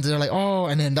friends. They're like, "Oh,"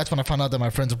 and then that's when I found out that my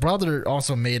friend's brother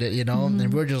also made it.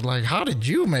 And we're just like, "How did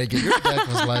you make it?" Your deck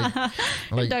was like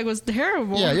your deck was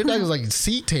terrible. Yeah, your deck was like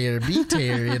C tier, B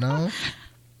tier,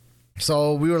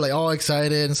 So we were like all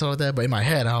excited and stuff like that. But in my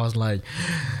head, I was like,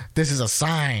 "This is a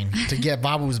sign to get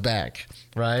Babu's back,"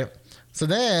 right? So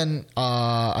then,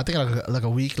 I think like a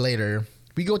week later,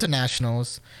 we go to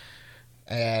nationals,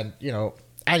 and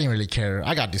I didn't really care.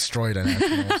 I got destroyed at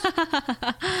nationals.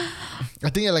 I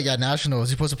think at nationals,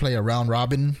 you're supposed to play a round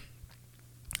robin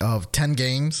of 10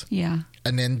 games. Yeah.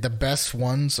 And then the best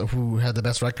ones who had the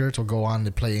best records will go on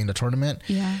to play in the tournament.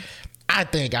 Yeah. I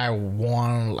think I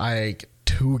won like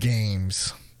 2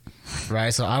 games.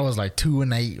 Right? So I was like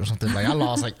 2-8 or something. Like I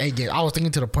lost like 8 games. I was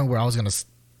thinking to the point where I was going to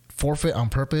forfeit on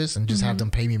purpose and just have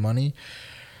them pay me money.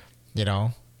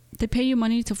 They pay you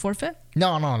money to forfeit?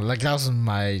 No. Like that was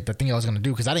the thing I was gonna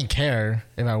do because I didn't care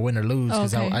if I win or lose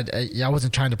because I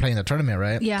wasn't trying to play in the tournament,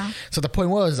 right? Yeah. So the point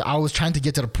was I was trying to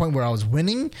get to the point where I was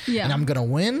winning, and I'm gonna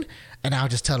win, and I'll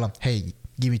just tell them, hey,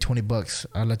 give me $20,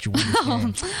 I'll let you win this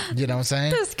game. You know what I'm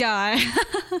saying? This guy.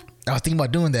 I was thinking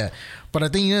about doing that, but the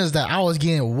thing is that I was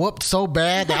getting whooped so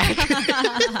bad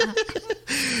that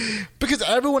because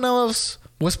everyone else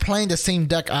was playing the same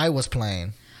deck I was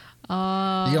playing. You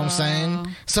know what I'm saying?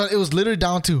 So it was literally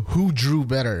down to who drew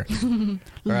better.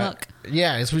 Luck.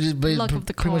 Yeah, it's just luck of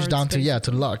the pretty much down to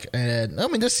to luck. And I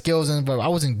mean, there's skills in, but I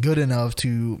wasn't good enough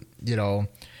to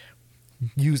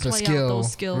use the skill.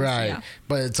 Those skills, right? Yeah.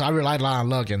 But so I relied a lot on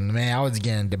luck, and man, I was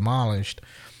getting demolished.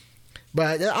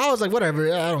 But I was like,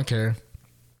 whatever, I don't care.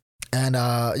 And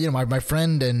my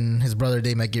friend and his brother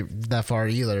didn't make it that far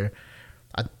either.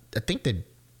 I think they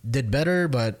did better,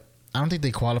 but I don't think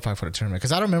they qualified for the tournament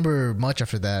because I don't remember much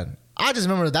after that. I just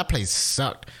remember that place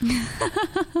sucked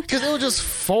because it was just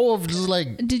full of just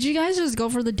like. Did you guys just go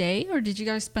for the day or did you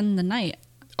guys spend the night?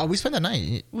 Oh, we spent the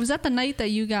night. Was that the night that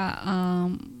you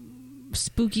got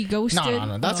spooky ghosted?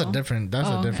 No. That's a different. That's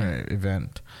a different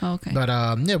event. Okay. But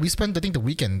yeah, we spent I think the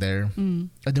weekend there, and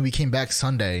then we came back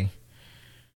Sunday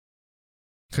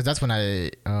because that's when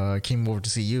I came over to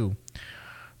see you.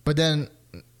 But then.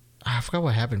 I forgot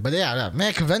what happened, but yeah,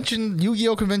 man,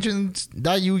 Yu-Gi-Oh conventions,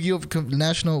 that Yu-Gi-Oh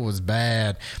national was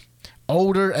bad.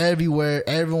 Odor everywhere,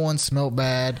 everyone smelled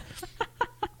bad.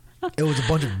 It was a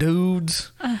bunch of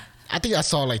dudes. I think I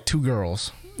saw like 2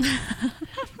 girls,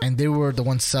 and they were the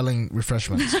ones selling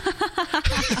refreshments.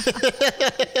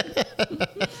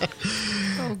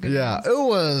 Yeah, it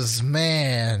was,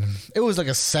 man. It was like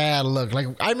a sad look. Like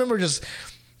I remember just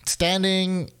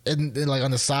standing in like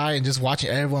on the side and just watching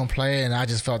everyone play, and I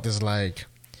just felt this like,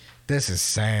 this is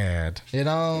sad, you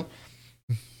know.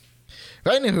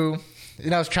 But anywho,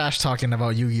 I was trash talking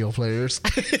about Yu-Gi-Oh players.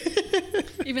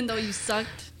 Even though you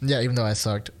sucked. Yeah, even though I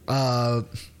sucked.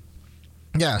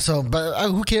 Yeah. So, but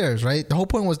who cares, right? The whole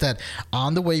point was that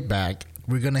on the way back,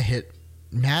 we're gonna hit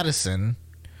Madison.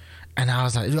 And I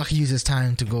was like, I could use this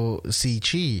time to go see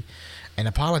Chi and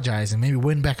apologize and maybe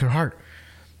win back her heart.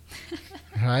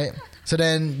 Right? So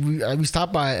then we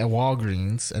stopped by a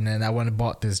Walgreens, and then I went and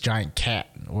bought this giant cat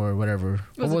or whatever.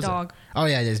 It was a dog. Oh,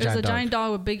 yeah, it's It was a giant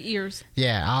dog with big ears.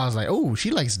 Yeah, I was like, oh,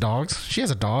 she likes dogs. She has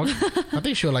a dog. I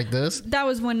think she'll like this. That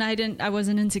was when I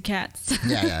wasn't into cats.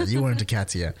 Yeah, you weren't into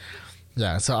cats yet.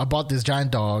 Yeah, so I bought this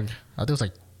giant dog. I think it was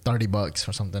like $30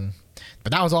 or something.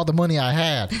 But that was all the money I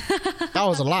had. That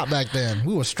was a lot back then.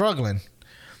 We were struggling.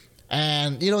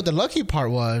 And, the lucky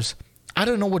part was, I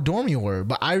don't know what dorm you were,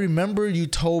 but I remember you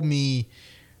told me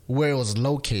where it was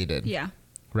located. Yeah.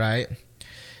 Right?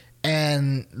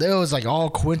 And there was like all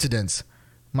coincidence.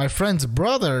 My friend's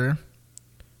brother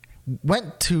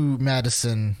went to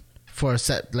Madison for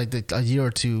a year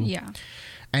or two. Yeah.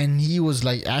 And he was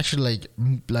like actually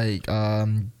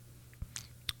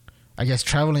I guess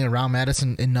traveling around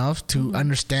Madison enough to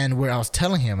understand where I was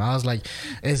telling him. I was like,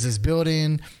 "Is this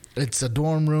building? It's a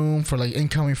dorm room for like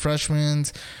incoming freshmen.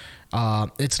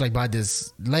 It's like by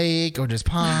this lake or this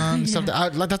pond, something."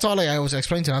 That's all I was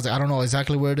explaining to him. I was like, "I don't know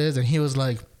exactly where it is," and he was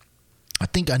like, "I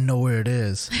think I know where it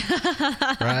is."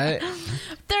 Right?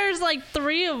 There's like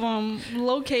 3 of them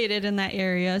located in that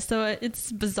area, so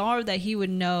it's bizarre that he would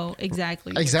know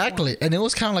exactly. Exactly, and it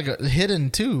was kind of like a hidden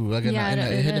too, like in a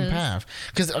hidden path.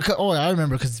 Because I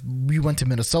remember because we went to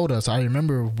Minnesota, so I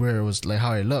remember where it was, like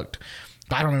how it looked.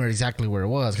 But I don't remember exactly where it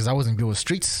was because I wasn't good with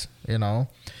streets, And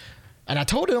I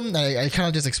told him, I kind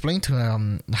of just explained to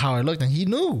him how it looked, and he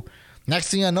knew. Next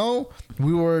thing I know,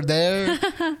 we were there,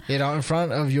 in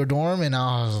front of your dorm, and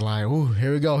I was like, "Ooh,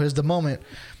 here we go. Here's the moment."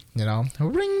 Ring,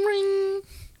 ring.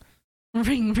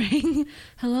 Ring, ring.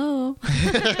 Hello.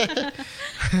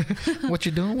 What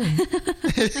you doing?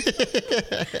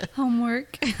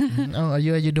 Homework. Oh, are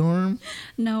you at your dorm?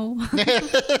 No.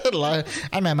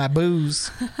 I'm at my booze.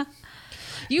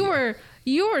 You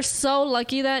were so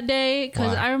lucky that day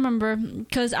because I remember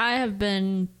I have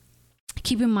been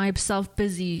keeping myself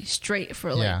busy straight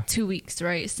for like 2 weeks,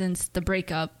 right, since the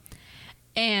breakup,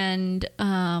 and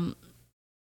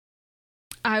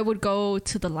I would go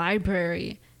to the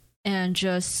library and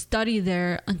just study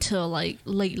there until like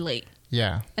late.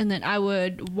 Yeah. And then I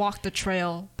would walk the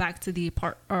trail back to the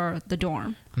the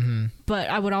dorm. Mm-hmm. But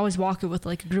I would always walk it with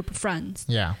like a group of friends.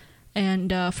 Yeah.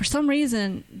 And for some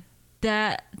reason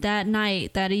that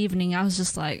night, that evening, I was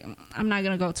just like, I'm not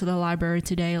going to go to the library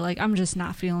today. Like, I'm just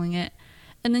not feeling it.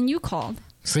 And then you called.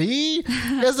 See?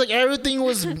 It's like everything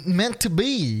was meant to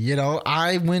be,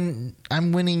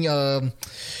 I'm winning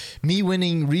me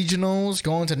winning regionals,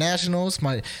 going to nationals,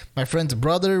 my friend's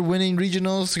brother winning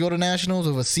regionals to go to nationals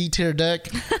with a C-tier deck.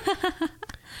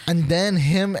 And then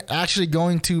him actually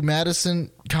going to Madison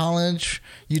College,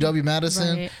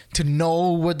 UW-Madison, to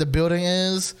know what the building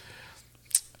is.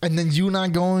 And then you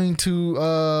not going to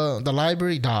the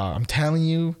library. Dog, I'm telling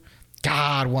you,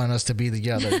 God wanted us to be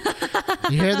together.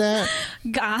 You hear that?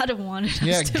 God wanted us to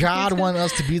be together. Yeah, God wanted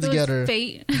us to be together.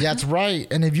 Fate. That's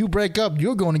right. And if you break up,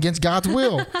 you're going against God's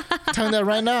will. I'm telling you that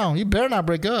right now. You better not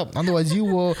break up. Otherwise, you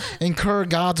will incur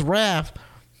God's wrath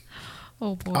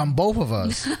on both of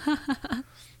us.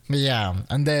 Yeah.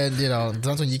 And then,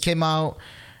 that's when you came out.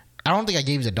 I don't think I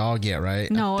gave you the dog yet,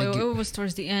 right? No, it was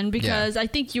towards the end because I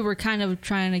think you were kind of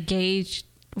trying to gauge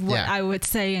what I would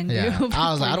say and do.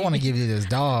 I was like, I don't want to give you this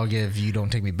dog if you don't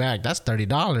take me back. That's $30,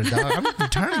 dog. I'm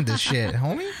returning this shit,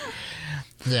 homie.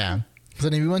 Yeah. So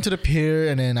then we went to the pier,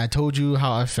 and then I told you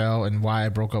how I felt and why I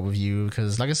broke up with you.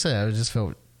 Because, like I said, I just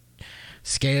felt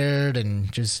scared and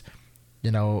just,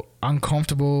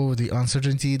 uncomfortable with the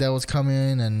uncertainty that was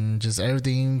coming, and just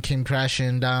everything came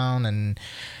crashing down. And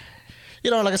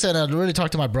like I said, I really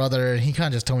talked to my brother, and he kind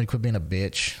of just told me to quit being a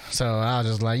bitch. So I was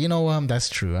just like, you know what? That's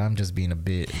true. I'm just being a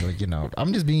bit,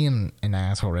 I'm just being an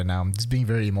asshole right now. I'm just being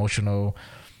very emotional.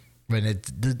 When I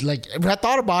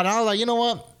thought about it, I was like, you know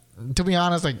what? To be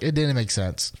honest, like, it didn't make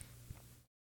sense.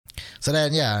 So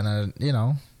then, and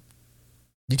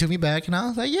you took me back, and I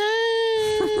was like, yay!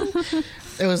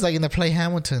 It was like in the play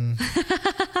Hamilton.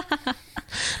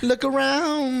 Look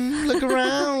around.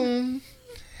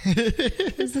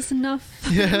 Is this enough?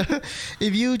 Yeah.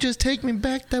 If you just take me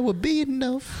back, that would be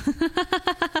enough.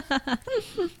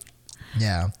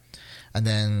 Yeah. And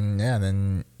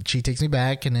then she takes me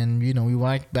back, and then we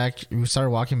started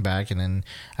walking back, and then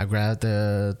I grabbed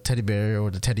the teddy bear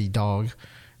or the teddy dog,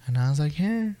 and I was like,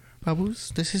 "Here,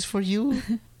 Baboos, this is for you.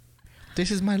 This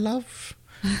is my love.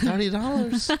 $30."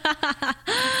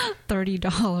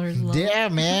 $30. Yeah,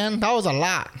 man, that was a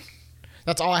lot.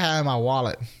 That's all I had in my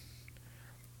wallet.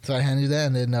 So I handed you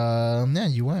that, and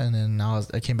then you went, and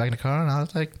I came back in the car, and I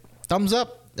was like, "Thumbs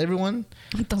up, everyone,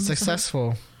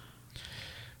 successful."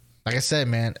 Like I said,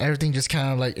 man, everything just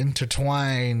kind of like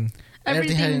intertwined.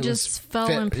 Everything just fell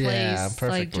in place, perfectly.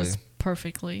 like just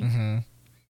perfectly. Mm-hmm.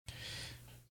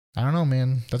 I don't know,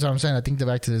 man. That's what I'm saying. I think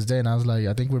back to this day, and I was like,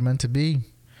 I think we're meant to be.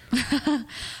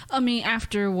 I mean,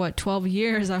 after 12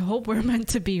 years, I hope we're meant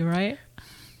to be, right?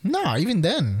 No, even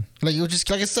then, like it was just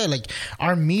like I said, like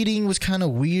our meeting was kind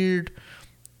of weird.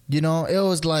 It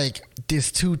was like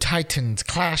these two titans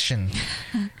clashing.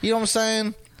 You know what I'm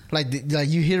saying? Like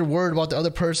you hear a word about the other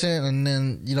person, and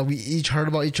then we each heard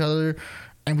about each other,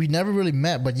 and we never really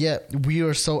met, but yet we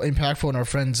were so impactful in our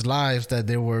friends' lives that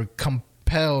they were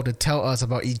compelled to tell us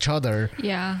about each other.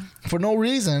 Yeah. For no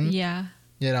reason. Yeah.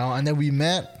 And then we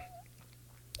met,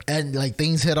 and like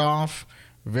things hit off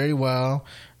very well.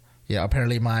 Yeah,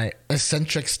 apparently my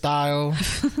eccentric style.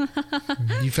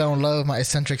 You fell in love with my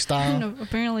eccentric style. No,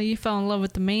 apparently you fell in love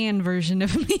with the man version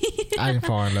of me. I didn't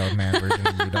fall in love with man version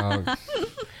of you, dog.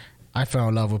 I fell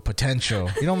in love with potential.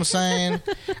 You know what I'm saying?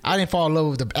 I didn't fall in love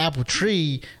with the apple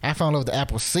tree. I fell in love with the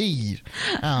apple seed.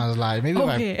 I was like, maybe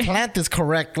if I plant this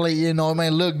correctly, it may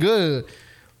look good.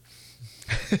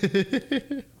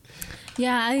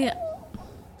 Yeah,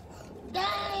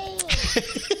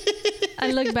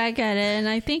 I look back at it, and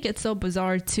I think it's so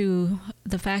bizarre too,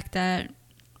 the fact that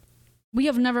we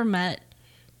have never met,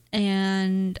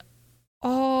 and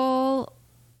all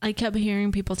I kept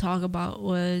hearing people talk about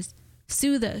was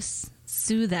sue this,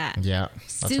 sue that. Yeah,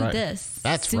 that's sue right. this,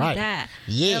 that's sue right. that.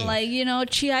 Yeah, and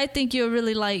like Chi, I think you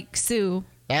really like Sue.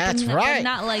 That's right. But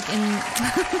not like in.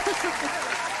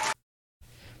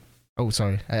 Oh,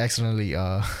 sorry, I accidentally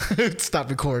stopped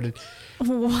recording.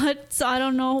 What? So I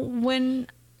don't know when.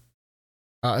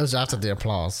 It was after the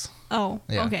applause. Oh,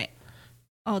 yeah. Okay.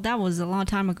 Oh, that was a long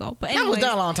time ago. But anyways, that was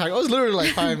that long time. It was literally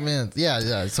like 5 minutes.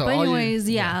 Yeah. So, but anyways,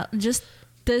 just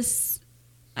this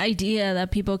idea that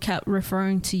people kept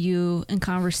referring to you in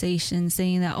conversation,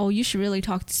 saying that, oh, you should really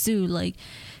talk to Sue. Like,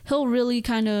 he'll really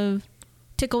kind of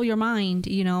tickle your mind,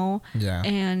 Yeah.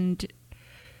 And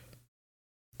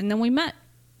then we met.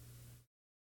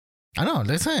 I know.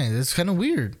 They're saying it's kind of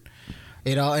weird,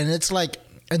 and it's like.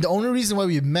 And the only reason why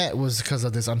we met was because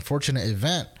of this unfortunate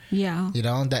event. Yeah.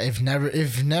 That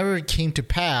if never came to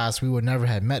pass, we would never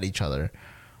have met each other.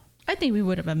 I think we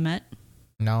would have met.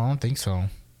 No, I don't think so.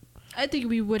 I think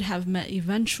we would have met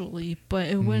eventually, but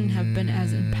it wouldn't have been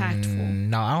as impactful.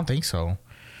 No, I don't think so.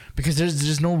 Because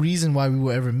there's no reason why we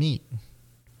would ever meet.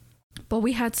 But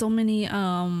we had so many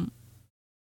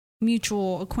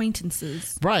mutual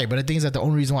acquaintances. Right, but the thing is that the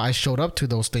only reason why I showed up to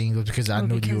those things was because I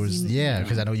knew you were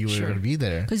because I know you were going to be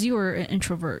there. Because you were an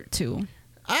introvert too.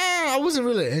 I wasn't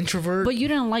really an introvert. But you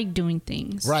didn't like doing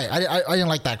things. Right, I didn't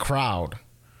like that crowd.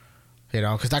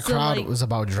 Because that crowd was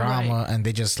about drama and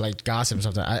they just like gossip and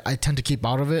something. I tend to keep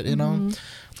out of it, Well,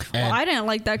 I didn't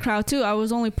like that crowd too. I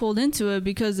was only pulled into it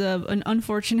because of an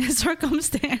unfortunate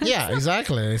circumstance. Yeah,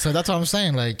 exactly. So that's what I'm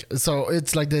saying. Like, so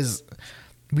it's like this.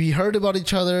 We heard about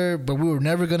each other, but we were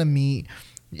never gonna meet.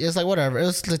 It's like whatever. It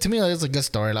was to me. It's a good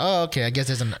story. Like, oh, okay. I guess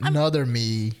there's another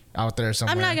me out there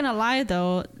somewhere. I'm not gonna lie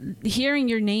though. Hearing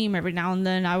your name every now and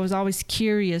then, I was always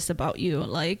curious about you.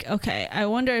 Like, okay, I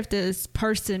wonder if this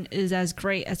person is as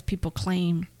great as people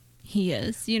claim he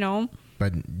is.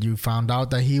 But you found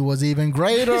out that he was even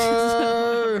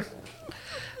greater.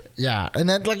 Yeah, and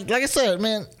then like I said,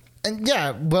 man. And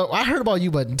yeah, well, I heard about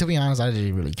you, but to be honest, I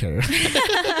didn't really care.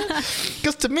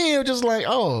 Because to me, it was just like,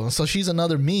 oh, so she's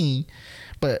another me,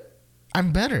 but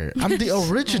I'm better. I'm the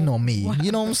original me. Wow.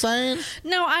 You know what I'm saying?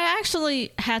 No, I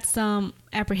actually had some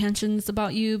apprehensions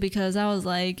about you because I was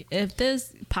like, if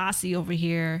this posse over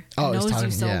here knows you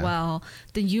so well,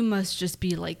 then you must just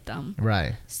be like them.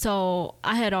 Right. So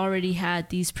I had already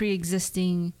had these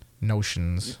pre-existing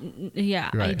notions.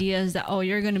 Ideas that, oh,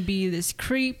 you're going to be this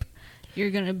creep. You're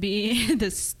going to be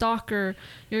this stalker.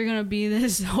 You're going to be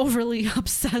this overly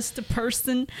obsessed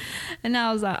person. And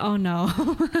I was like, oh, no.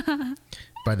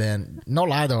 But then, no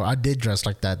lie, though. I did dress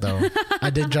like that, though. I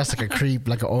did dress like a creep,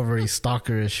 like an overly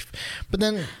stalkerish. But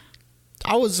then,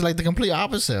 I was like the complete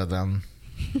opposite of them.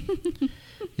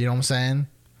 You know what I'm saying?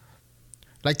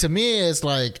 Like, to me, it's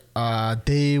like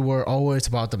they were always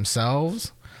about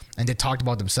themselves. And they talked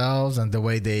about themselves and the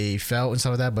way they felt and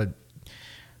stuff like that. But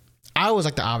I was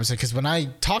like the opposite because when I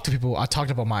talk to people, I talk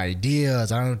about my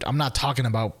ideas. I'm not talking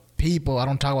about people. I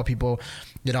don't talk about people.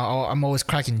 You know, I'm always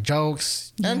cracking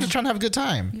jokes. And I'm just trying to have a good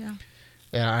time. Yeah.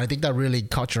 Yeah, I think that really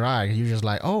caught your eye. You're just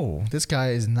like, oh, this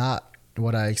guy is not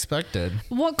what I expected.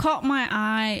 What caught my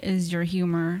eye is your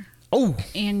humor. Oh,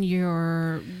 and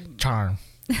your charm.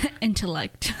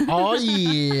 intellect. Oh,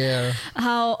 yeah.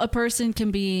 How a person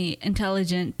can be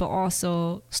intelligent but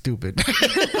also stupid.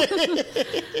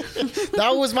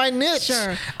 That was my niche.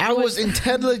 Sure. I was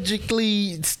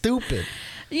intelligently stupid.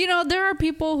 You know, there are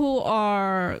people who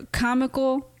are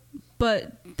comical,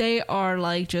 but they are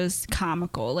like just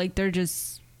comical. Like they're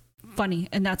just funny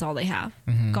and that's all they have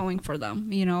going for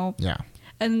them, you know? Yeah.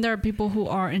 And there are people who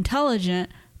are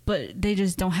intelligent, but they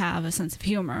just don't have a sense of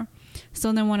humor.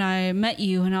 So then when I met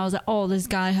you and I was like, oh, this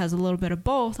guy has a little bit of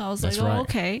both. I was That's like, right. oh,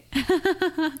 okay.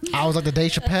 I was like the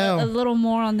Dave A Chappelle. little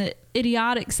more on the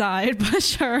idiotic side, but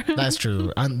sure. That's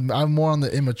true. I'm more on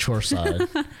the immature side.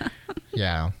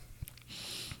 Yeah.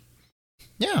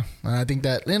 Yeah. And I think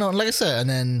that, you know, like I said, and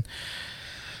then,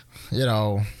 you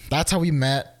know, that's how we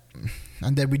met.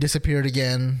 And then we disappeared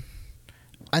again.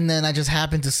 And then I just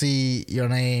happened to see your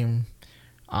name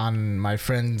on my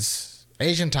friend's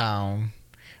Asian Town.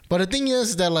 But the thing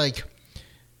is that, like,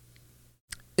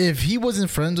 if he wasn't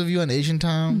friends with you in Asian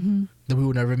Town, then we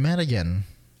would never met again.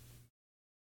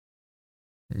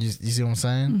 You see what I'm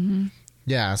saying?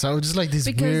 Yeah, so it was just like these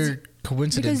weird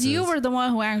coincidences. Because you were the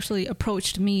one who actually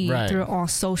approached me Right. through all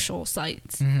social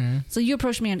sites. So you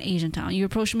approached me on Asian Town. You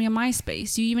approached me on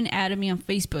MySpace. You even added me on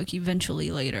Facebook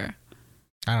eventually later.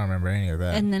 I don't remember any of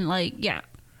that. And then, like, yeah.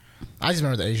 I just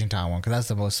remember the Asian Town one because that's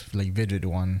the most like vivid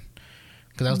one.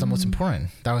 Because that was the most important.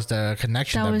 That was the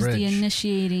connection. That was bridge. the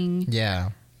initiating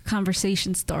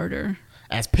conversation starter.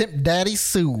 As Pimp Daddy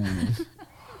Sue.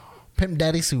 Pimp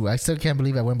Daddy Sue. I still can't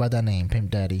believe I went by that name, Pimp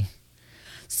Daddy.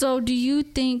 So do you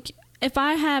think, if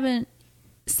I haven't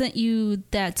sent you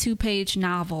that 2-page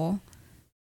novel,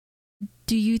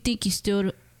 do you think you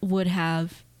still would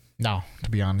have? No, to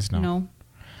be honest, no. No.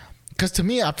 Because to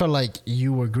me, I felt like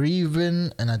you were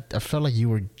grieving, and I felt like you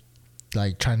were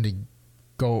like trying to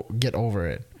get over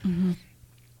it. You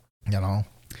know?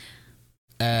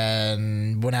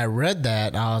 And when I read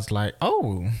that, I was like,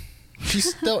 oh,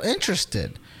 she's still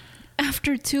interested.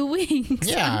 After 2 weeks.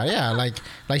 Yeah. Like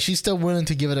she's still willing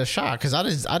to give it a shot. Because I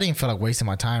didn't feel like wasting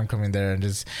my time coming there and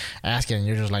just asking. And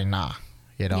you're just like, nah.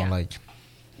 You know, like,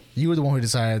 you were the one who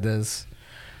decided this.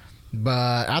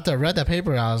 But after I read that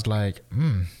paper, I was like,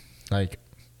 like,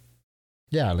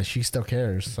 yeah, like she still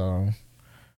cares. So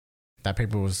that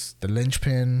paper was the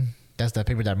linchpin. That's the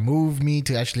paper that moved me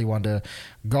to actually want to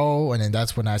go. And then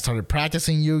that's when I started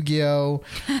practicing Yu-Gi-Oh!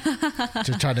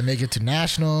 To try to make it to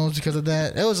nationals because of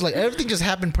that. It was like everything just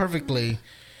happened perfectly.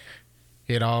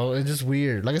 You know, it's just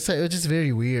weird. Like I said, it was just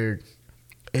very weird.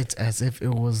 It's as if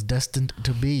it was destined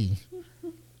to be.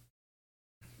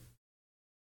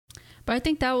 But I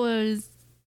think that was...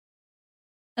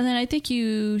 And then I think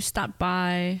you stopped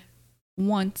by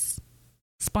once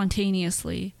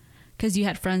spontaneously because you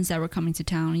had friends that were coming to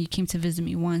town. You came to visit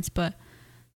me once, but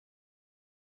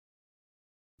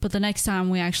the next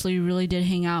time we actually really did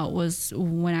hang out was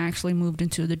when I actually moved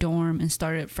into the dorm and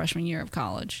started freshman year of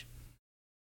college.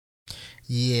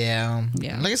 Yeah.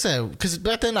 Like I said, because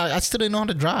back then I still didn't know how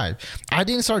to drive. I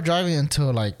didn't start driving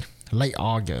until like late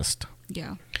August.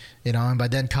 Yeah. You know, and by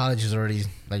then college is already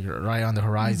like right on the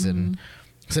horizon.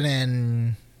 So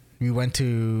then we went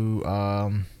to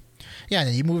and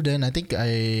then you moved in. I think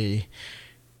I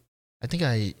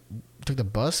took the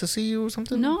bus to see you or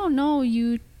something. No,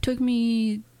 you took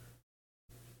me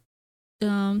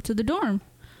to the dorm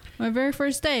my very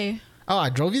first day. Oh, I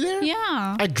drove you there?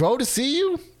 Yeah. I drove to see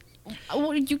you?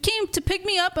 You came to pick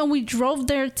me up and we drove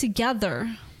there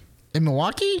together. In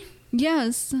Milwaukee?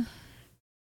 Yes.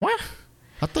 What?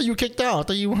 I thought you kicked out. I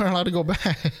thought you weren't allowed to go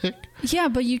back. Yeah,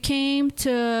 but you came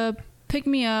to pick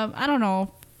me up, I don't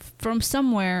know, from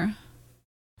somewhere.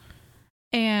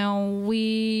 And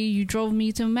you drove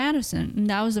me to Madison. And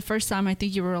that was the first time I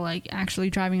think you were like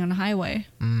actually driving on the highway.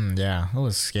 Yeah, it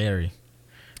was scary.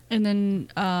 And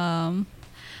then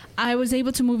I was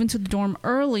able to move into the dorm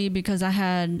early because I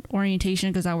had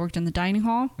orientation because I worked in the dining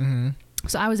hall.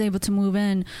 So I was able to move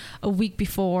in a week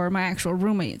before my actual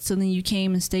roommate. So then you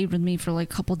came and stayed with me for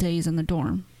like a couple days in the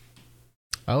dorm.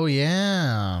 Oh,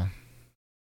 yeah.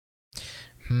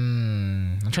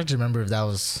 I'm trying to remember if that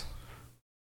was...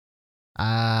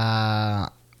 I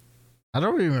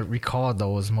don't even recall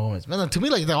those moments. But to me,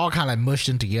 like, they're all kind of mushed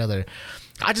in together.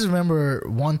 I just remember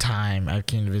one time I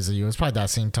came to visit you. It was probably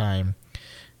that same time.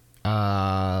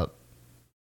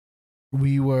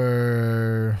 We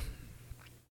were...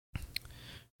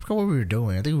 forgot what we were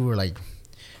doing. I think we were like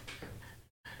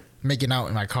making out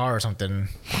in my car or something.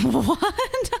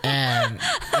 What? And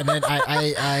then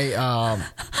I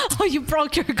Oh, you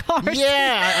broke your car.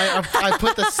 yeah, I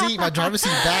put the seat, my driver's seat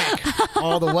back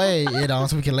all the way, you know,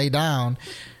 so we can lay down.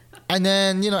 And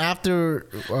then, you know, after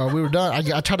we were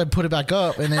done, I tried to put it back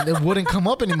up, and then it wouldn't come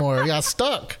up anymore. It got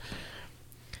stuck.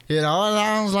 You know, and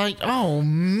I was like, oh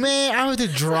man, I had to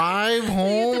drive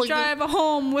home. You drive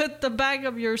home with the back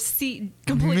of your seat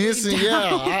completely missing.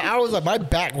 down. Yeah, I was like, my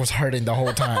back was hurting the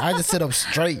whole time. I had to sit up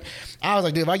straight. I was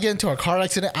like, dude, if I get into a car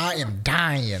accident, I am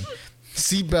dying.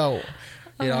 Seatbelt,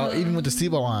 you know, even with the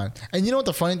seatbelt on. And you know what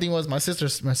the funny thing was? My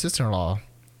sister-in-law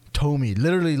told me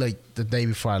literally like the day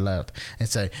before I left and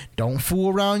said, don't fool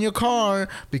around your car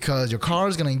because your car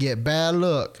is gonna get bad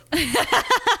luck.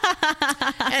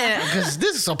 Because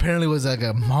this apparently was like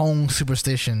a Hmong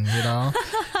superstition, you know.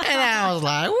 And I was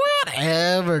like,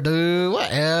 whatever, dude,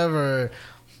 whatever.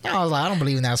 I was like, I don't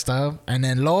believe in that stuff. And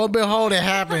then lo and behold, it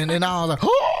happened, and I was like,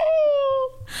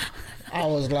 oh! I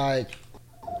was like,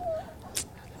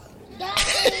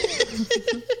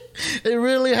 it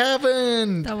really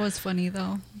happened. That was funny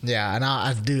though. Yeah, and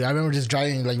I remember just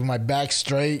driving like with my back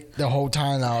straight the whole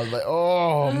time. And I was like,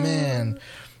 oh man.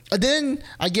 And then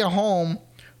I get home,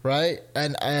 right,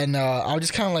 and I was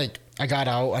just kind of like, I got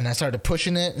out and I started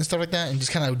pushing it and stuff like that, and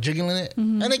just kind of jiggling it,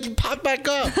 and it popped back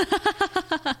up.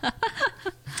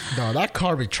 No, that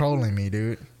car be trolling me,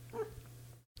 dude.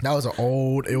 That was an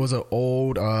old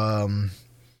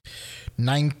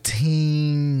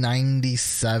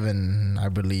 1997, I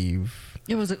believe.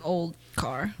 It was an old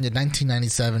car. Yeah,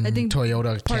 1997 I think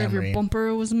Toyota part Camry. of your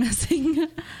bumper was missing.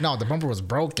 No, the bumper was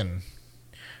broken.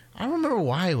 I don't remember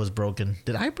why it was broken.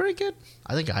 Did I break it?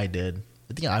 I think I did.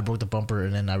 I think I broke the bumper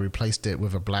and then I replaced it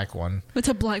with a black one. With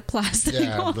a black plastic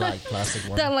Yeah, one. black plastic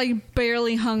one. That like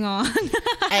barely hung on.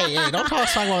 Hey, don't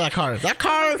talk about that car. That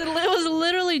car. It was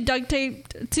literally duct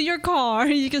taped to your car.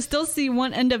 You can still see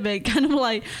one end of it, kind of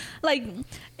like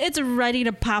it's ready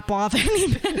to pop off any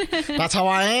minute. That's how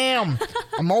I am.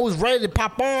 I'm always ready to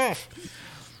pop off.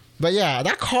 But yeah,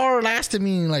 that car lasted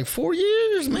me like 4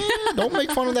 years, man. Don't make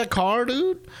fun of that car,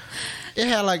 dude. It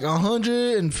had like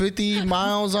 150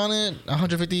 miles on it,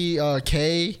 150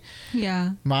 K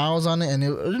miles on it, and it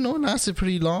lasted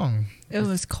pretty long. It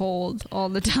was cold all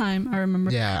the time, I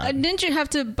remember. Yeah. Didn't you have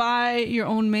to buy your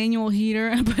own manual heater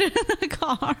and put it in the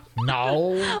car?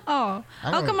 No. Oh,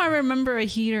 how come I remember a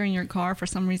heater in your car for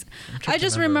some reason? I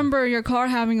just remember. remember your car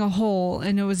having a hole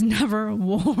and it was never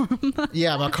warm.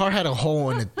 Yeah, my car had a hole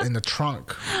in the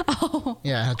trunk. Oh.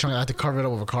 Yeah, I had to cover it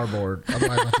up with a cardboard.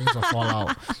 Otherwise, my things would fall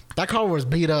out. That car was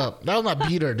beat up. That was my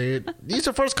beater, dude. It's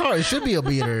your first car. It should be a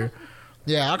beater.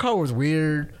 Yeah, that car was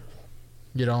weird.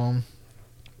 You know.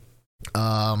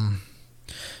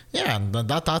 Yeah,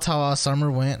 that's how our summer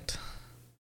went.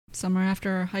 Summer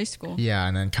after high school. Yeah,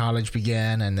 and then college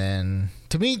began, and then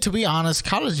to be honest,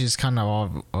 college is kind of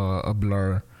all a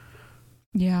blur.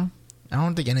 Yeah. I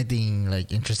don't think anything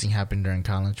like interesting happened during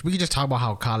college. We could just talk about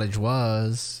how college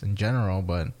was in general,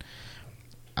 but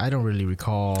I don't really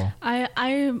recall.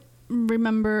 I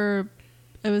remember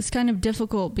it was kind of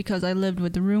difficult because I lived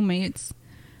with the roommates.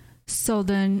 So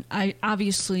then I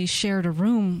obviously shared a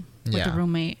room with a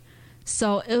roommate.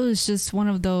 So it was just one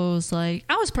of those, like,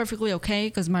 I was perfectly okay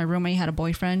because my roommate had a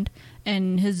boyfriend,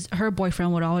 and her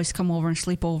boyfriend would always come over and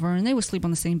sleep over, and they would sleep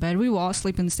on the same bed. We would all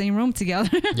sleep in the same room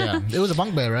together. Yeah, it was a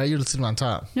bunk bed, right? You were sitting on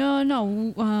top.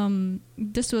 No.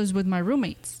 This was with my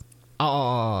roommates.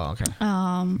 Oh, okay.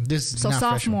 This So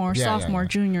sophomore, yeah.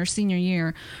 junior, senior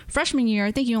year. Freshman year,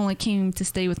 I think he only came to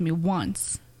stay with me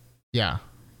once. Yeah.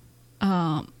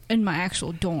 In my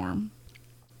actual dorm.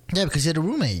 Yeah, because you had a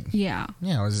roommate. Yeah.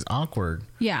 Yeah, it was awkward.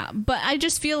 Yeah, but I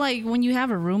just feel like when you have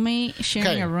a roommate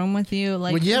sharing a room with you,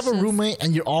 like when you have a roommate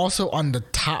and you're also on the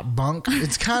top bunk,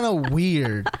 it's kind of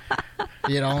weird.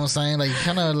 You know what I'm saying? Like,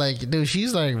 kind of like, dude,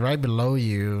 she's like right below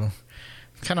you.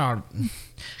 Kind of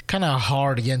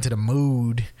hard to get into the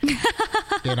mood.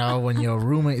 You know, when your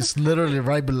roommate is literally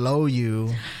right below you.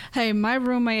 Hey, my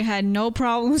roommate had no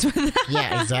problems with that.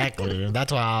 Yeah, exactly.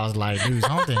 That's why I was like, dude,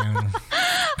 something. Come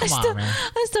on, man.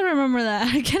 I still remember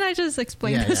that. Can I just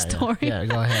explain the story? Yeah,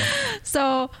 go ahead.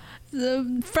 So,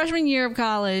 the freshman year of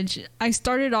college, I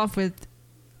started off with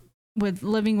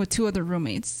living with two other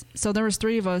roommates. So there was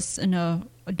three of us in a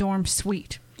dorm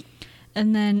suite.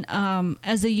 And then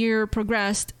as the year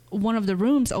progressed, one of the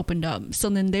rooms opened up. So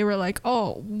then they were like,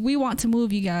 oh, we want to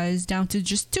move you guys down to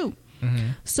just two. Mm-hmm.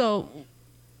 So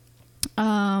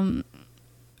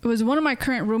it was one of my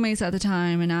current roommates at the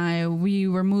time and we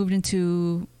were moved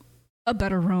into a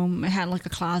better room. It had like a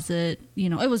closet,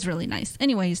 it was really nice.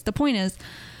 Anyways, the point is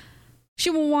she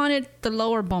wanted the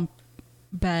lower bunk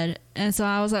bed. And so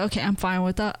I was like, okay, I'm fine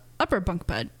with the upper bunk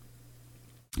bed.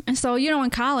 And so, you know, in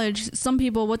college, some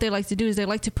people, what they like to do is they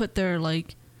like to put their,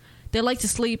 like, they like to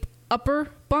sleep upper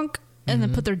bunk and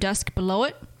then put their desk below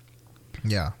it.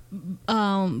 Yeah.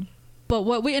 But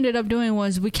what we ended up doing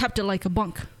was we kept it like a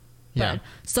bunk bed. Yeah.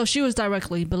 So she was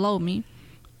directly below me.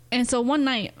 And so one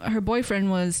night, her boyfriend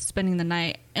was spending the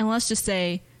night. And let's just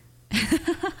say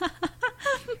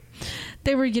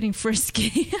they were getting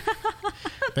frisky.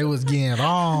 They was getting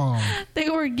wrong. They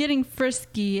were getting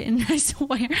frisky, and I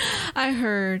swear I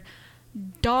heard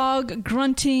dog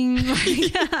grunting.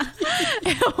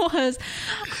 It was.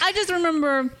 I just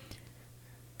remember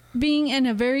being in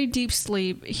a very deep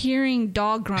sleep, hearing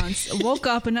dog grunts. Woke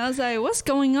up and I was like, "What's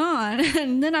going on?"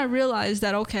 And then I realized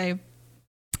that okay,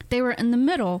 they were in the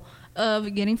middle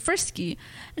of getting frisky,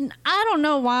 and I don't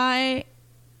know why.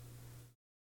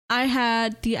 I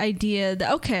had the idea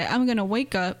that okay, I'm gonna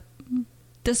wake up.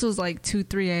 This was like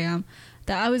 2-3 a.m.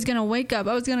 That I was gonna wake up.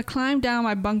 I was gonna climb down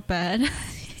my bunk bed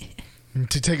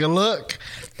to take a look.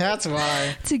 That's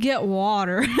why. To get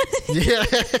water. Yeah,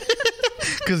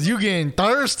 because you getting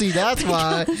thirsty. That's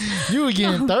why you were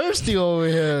getting thirsty over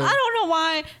here. I don't know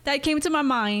why that came to my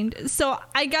mind. So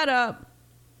I got up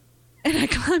and I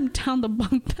climbed down the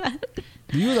bunk bed.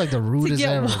 You were like the rudest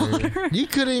ever. Dude. You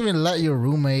couldn't even let your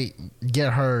roommate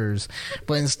get hers,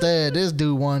 but instead this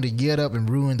dude wanted to get up and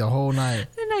ruin the whole night.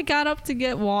 And I got up to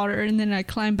get water, and then I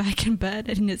climbed back in bed,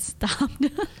 and it stopped.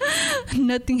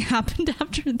 Nothing happened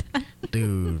after that.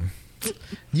 Dude,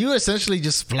 you essentially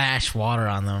just splashed water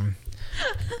on them.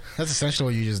 That's essentially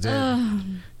what you just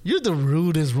did. You're the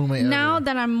rudest roommate now ever.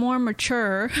 that I'm more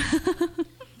mature,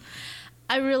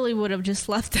 I really would have just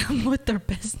left them with their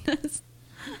business.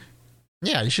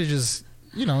 Yeah, you should just,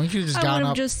 you know, you could just I gone would up.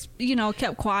 have just, you know,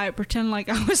 kept quiet, pretend like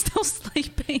I was still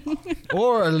sleeping.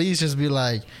 Or at least just be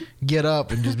like, get up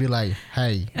and just be like,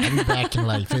 hey, I'll be back in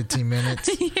like 15 minutes.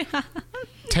 Yeah.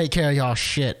 Take care of y'all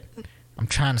shit. I'm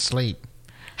trying to sleep.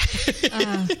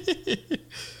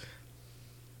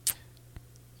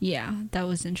 Yeah, that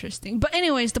was interesting. But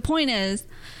anyways, the point is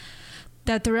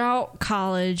that throughout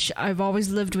college, I've always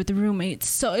lived with roommates.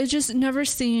 So it just never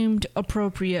seemed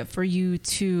appropriate for you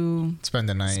to spend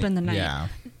the night. Yeah.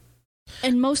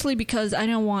 And mostly because I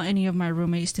didn't want any of my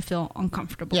roommates to feel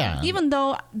uncomfortable. Yeah. Even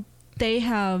though they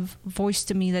have voiced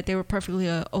to me that they were perfectly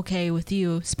okay with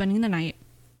you spending the night.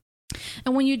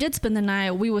 And when you did spend the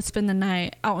night, we would spend the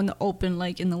night out in the open,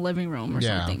 like in the living room or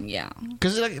something. Yeah.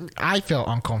 Because like, I felt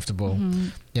uncomfortable,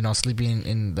 you know, sleeping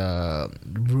in the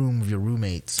room with your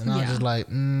roommates. And I was just like,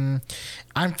 I'm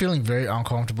feeling very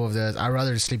uncomfortable with this. I'd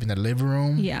rather sleep in the living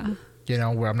room. Yeah. You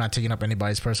know, where I'm not taking up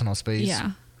anybody's personal space.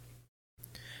 Yeah.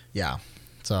 Yeah.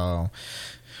 So,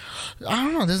 I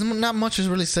don't know. There's not much to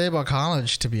really say about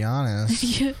college, to be honest.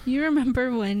 You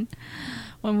remember when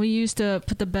we used to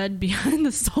put the bed behind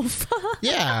the sofa?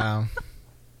 Yeah.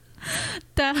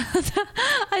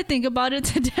 I think about it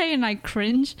today and I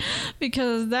cringe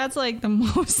because that's like the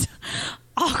most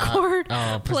awkward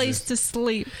place to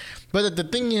sleep. But the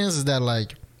thing is that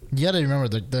like you gotta remember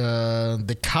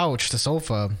the couch, the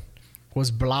sofa was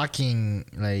blocking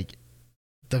like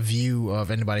the view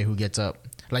of anybody who gets up.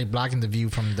 Like blocking the view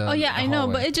from the I know,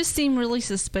 but it just seemed really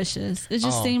suspicious. It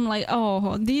just seemed like,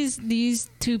 these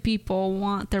two people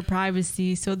want their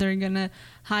privacy, so they're gonna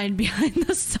hide behind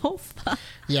the sofa.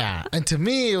 Yeah, and to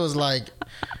me it was like,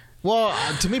 well,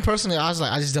 to me personally, I was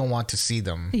like, I just don't want to see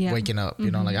them waking up.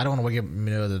 You know, like I don't want to wake up in the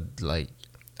middle of the, like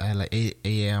at like 8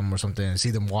 a.m. or something and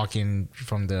see them walking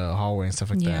from the hallway and stuff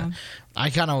like that. I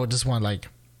kind of just want like,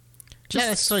 not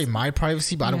necessarily my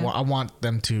privacy, but I want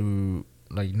them to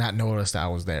like not notice that I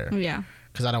was there. Yeah.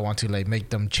 Because I don't want to like make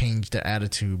them change their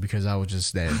attitude because I was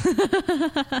just there.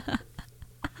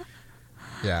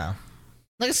 Yeah.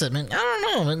 Like I said, man, I don't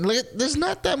know. Man. Like, there's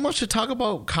not that much to talk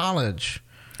about college.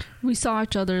 We saw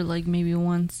each other like maybe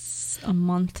once a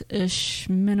month-ish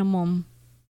minimum.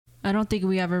 I don't think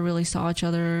we ever really saw each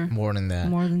other more than that.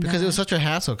 Because it was such a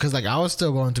hassle. Because like I was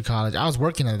still going to college. I was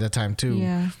working at that time too.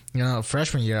 Yeah. You know,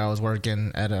 freshman year I was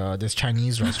working at this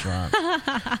Chinese restaurant.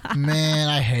 Man,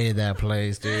 I hated that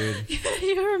place, dude.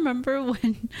 You remember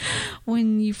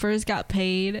when you first got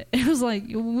paid? It was like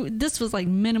this was like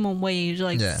minimum wage,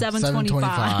 like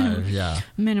 $7.25. Yeah.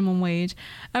 Minimum wage.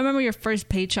 I remember your first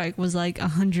paycheck was like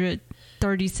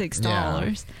 $136.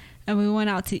 Yeah. And we went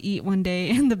out to eat one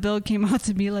day, and the bill came out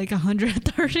to be like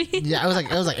 $130. Yeah, it was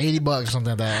like $80 or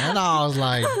something like that. And I was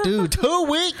like, dude, 2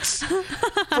 weeks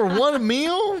for one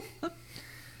meal?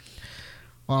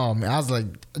 Oh man, I was like,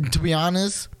 to be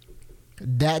honest,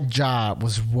 that job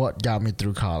was what got me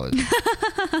through college.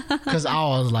 Because I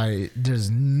was like, there's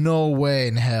no way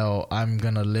in hell I'm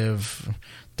going to live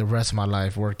the rest of my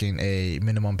life working a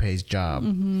minimum pay job.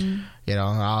 You know,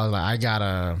 I was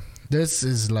like, this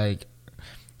is like,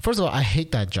 first of all, I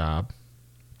hate that job.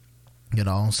 You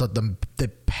know, so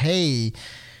the pay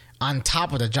on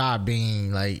top of the job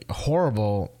being like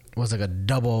horrible was like a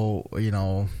double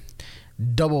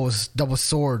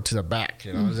sword to the back.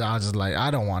 You know, I was just like,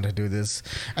 I don't want to do this.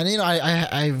 And you know,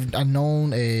 I've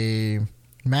known a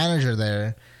manager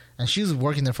there, and she was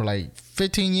working there for like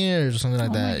 15 years or something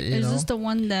like that. Is this the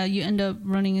one that you end up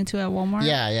running into at Walmart?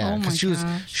 Yeah. Because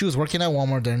she was working at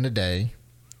Walmart during the day,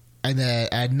 and then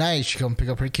at night she come pick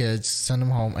up her kids, send them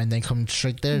home, and then come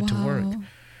straight there to work.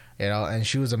 You know, and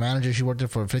she was a manager. She worked there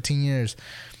for 15 years,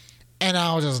 and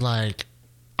I was just like,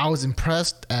 I was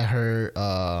impressed at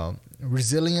her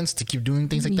resilience to keep doing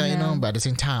things like that, you know. But at the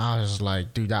same time, I was just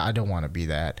like, dude, I don't want to be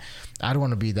that. I don't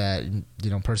want to be that,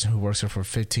 you know, person who works there for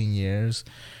 15 years.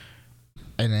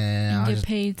 And then you get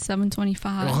paid $7.25.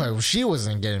 Well, she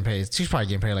wasn't getting paid. She's probably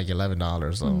getting paid like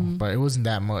 $11 though, but it wasn't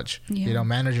that much. You know,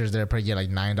 managers there probably get like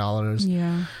 $9.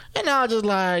 Yeah. And I was just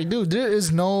like, dude, there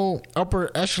is no upper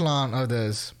echelon of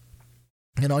this.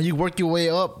 You know, you work your way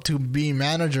up to being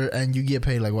manager and you get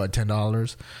paid like what,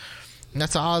 $10. And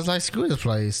that's how I was like, screw this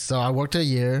place. So I worked a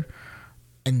year,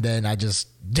 and then I just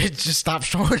stopped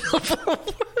showing up for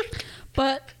work.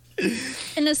 But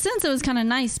in a sense, it was kind of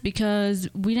nice because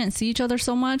we didn't see each other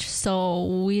so much, so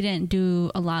we didn't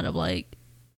do a lot of like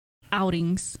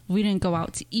outings. We didn't go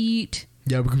out to eat.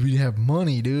 Yeah, because we didn't have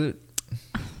money, dude.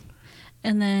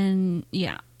 And then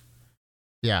yeah.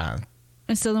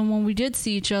 And so then when we did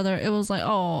see each other, it was like,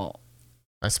 oh,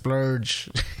 I splurge.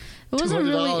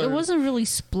 It wasn't really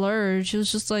splurge. It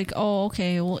was just like, oh,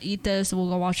 okay, we'll eat this, we'll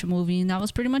go watch a movie, and that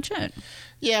was pretty much it.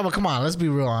 Yeah, but come on, let's be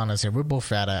real honest here. We're both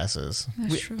fat asses.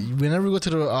 That's true. Whenever we go to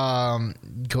the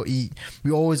go eat,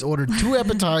 we always order 2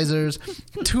 appetizers,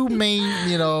 2 main,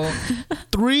 you know,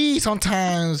 3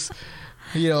 sometimes.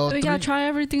 You know, we gotta try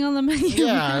everything on the menu.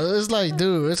 Yeah, it's like,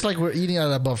 dude, it's like we're eating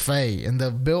at a buffet, and the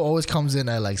bill always comes in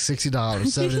at like $60,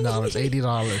 $70,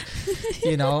 $80.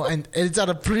 You know, and it's at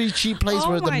a pretty cheap place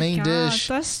where the main dish.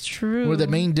 That's true. Where the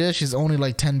main dish is only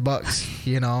like $10,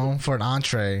 you know, for an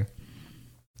entree.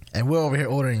 And we're over here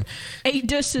ordering 8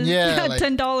 dishes at like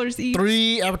 $10 each.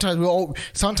 3 appetizers.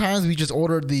 Sometimes we just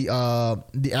order the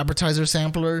appetizer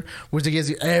sampler, which gives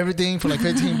you everything for like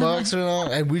 $15, you know,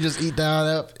 and we just eat that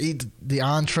up, eat the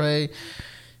entree,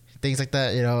 things like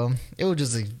that, you know. It was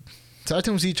just like, so our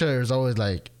teacher is always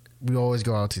like, we always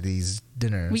go out to these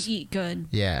dinners. We eat good.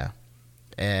 Yeah.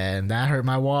 And that hurt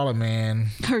my wallet, man.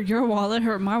 Hurt your wallet,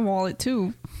 hurt my wallet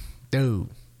too. Dude.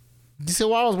 You see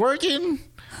while I was working?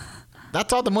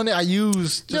 That's all the money I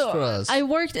used just for us. I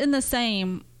worked in the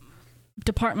same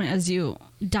department as you,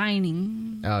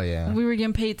 dining. Oh, yeah. We were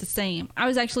getting paid the same. I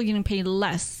was actually getting paid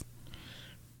less.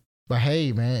 But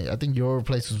hey, man, I think your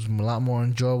place was a lot more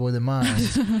enjoyable than mine.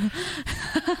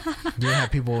 You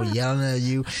have people yelling at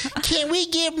you, can we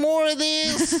get more of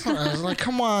this? I was like,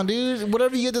 come on, dude.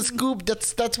 Whatever you get the scoop,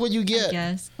 that's what you get.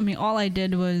 Yes. I mean, all I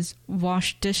did was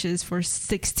wash dishes for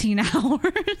 16 hours.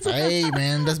 Hey,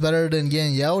 man, that's better than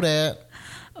getting yelled at.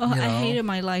 Oh, I hated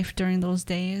my life during those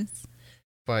days.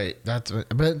 But that's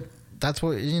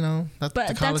what, you know, that's the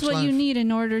college that's what life. You need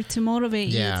in order to motivate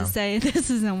you to say,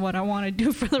 this isn't what I want to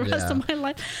do for the rest of my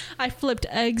life. I flipped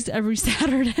eggs every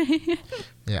Saturday.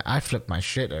 Yeah, I flipped my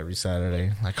shit every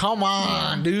Saturday. Like, come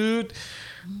on, dude.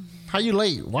 How you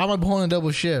late? Why am I pulling a double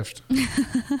shift?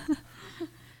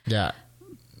 Yeah.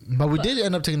 But we did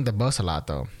end up taking the bus a lot,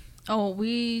 though. Oh,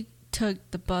 we took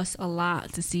the bus a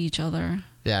lot to see each other.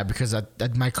 Yeah, because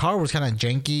my car was kind of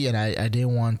janky, and I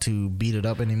didn't want to beat it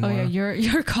up anymore. Oh yeah,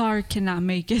 your car cannot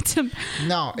make it to.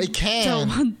 No, it can.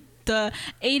 To the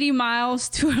 80 miles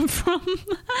to and from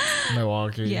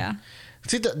Milwaukee. Yeah.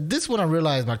 See, this when I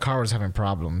realized my car was having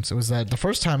problems. It was that the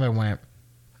first time I went,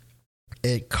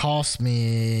 it cost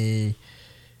me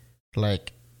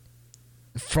like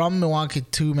from Milwaukee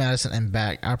to Madison and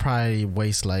back. I probably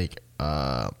waste like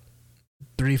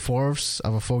 3/4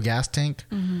 of a full gas tank.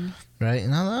 Mm-hmm. Right?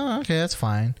 And I thought, okay, that's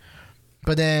fine.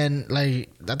 But then, like,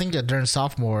 I think during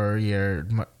sophomore year,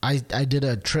 I did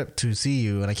a trip to see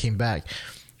you, and I came back.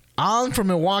 On from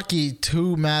Milwaukee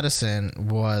to Madison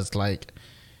was like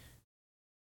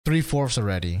 3/4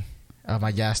 already of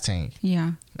my gas tank.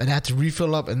 Yeah. And I had to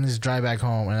refill up and just drive back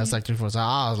home, and that's like 3/4. So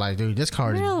I was like, dude, this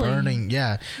car is burning.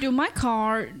 Yeah. Dude, my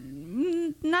car,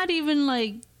 not even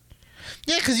like.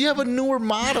 Yeah, because you have a newer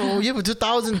model. You have a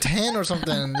 2010 or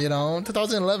something, you know,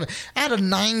 2011. I had a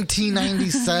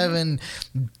 1997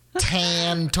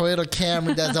 tan Toyota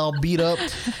Camry that's all beat up.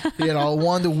 You know,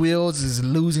 one of the wheels is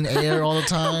losing air all the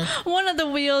time. One of the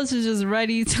wheels is just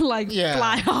ready to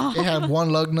fly off. It had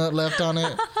one lug nut left on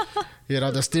it. You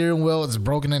know, the steering wheel is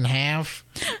broken in half.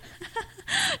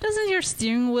 Doesn't your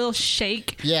steering wheel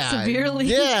shake severely?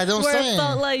 Yeah, that's what I'm where saying. It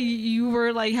felt like you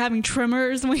were having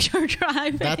tremors when you were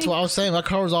driving. That's what I was saying. My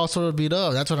car was all sort of beat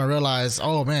up. That's when I realized,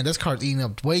 oh man, this car's eating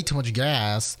up way too much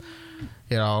gas.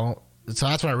 You know, so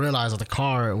that's when I realized that the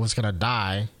car was gonna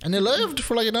die, and it lived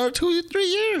for another 2 3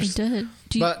 years. It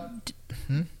did.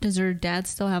 Does your dad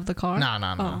still have the car? No.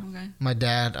 Oh, okay. My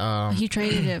dad. He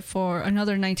traded it for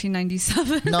another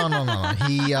 1997. No.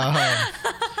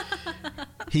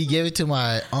 He gave it to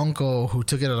my uncle, who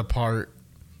took it apart.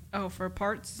 Oh, for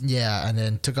parts? Yeah, and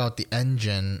then took out the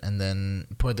engine, and then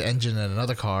put the engine in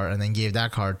another car, and then gave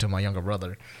that car to my younger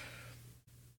brother.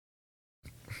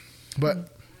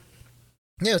 But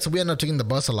yeah, so we ended up taking the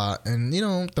bus a lot, and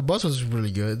the bus was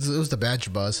really good. It was the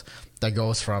Badger bus that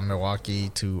goes from Milwaukee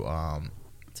to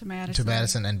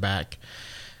Madison and back.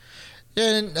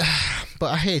 And but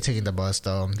I hate taking the bus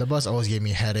though. The bus always gave me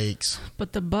headaches.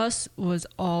 But the bus was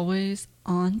always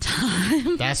on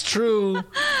time. That's true.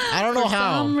 I don't know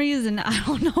how. For some reason, I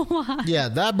don't know why. Yeah,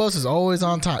 that bus is always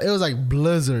on time. It was like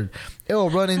blizzard. It will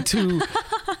run into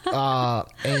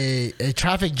a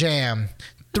traffic jam,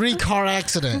 3-car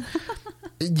accident,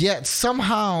 yet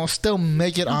somehow still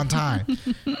make it on time.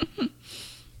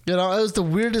 It was the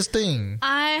weirdest thing.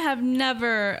 I have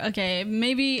never,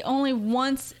 maybe only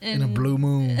once in a blue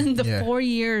moon. In the 4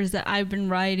 years that I've been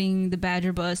riding the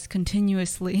Badger bus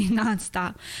continuously,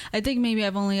 nonstop. I think maybe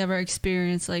I've only ever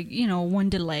experienced one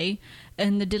delay.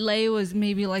 And the delay was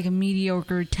maybe like a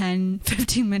mediocre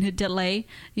 10-15 minute delay,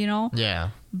 Yeah.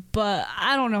 But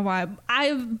I don't know why.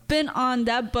 I've been on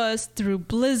that bus through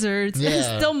blizzards and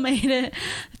still made it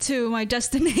to my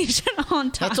destination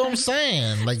on time. That's what I'm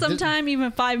saying. Sometime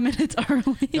even 5 minutes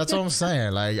early. That's what I'm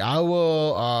saying. I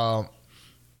will,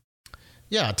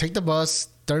 take the bus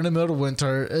during the middle of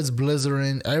winter. It's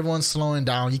blizzarding. Everyone's slowing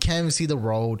down. You can't even see the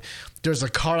road. There's a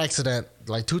car accident,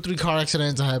 2-3 car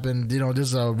accidents happen.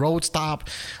 There's a road stop.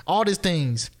 All these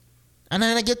things. And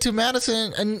then I get to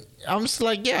Madison, and I'm just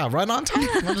right on time.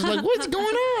 I'm just what's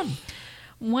going on?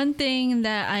 One thing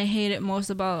that I hated most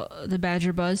about the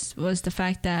Badger bus was the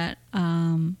fact that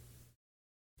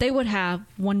they would have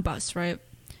one bus, right?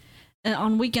 And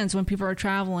on weekends when people are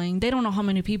traveling, they don't know how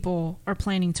many people are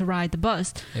planning to ride the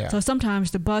bus. Yeah. So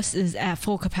sometimes the bus is at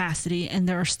full capacity, and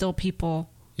there are still people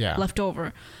left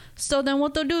over. So then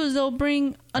what they'll do is they'll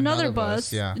bring another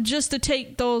bus just to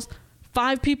take those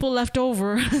 5 people left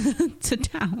over to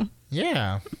town.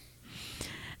 Yeah.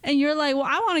 And you're like, well,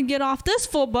 I want to get off this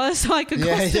full bus so I could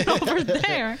go sit over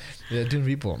there. Yeah, 2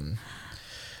 people.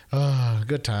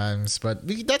 Good times. But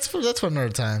that's for another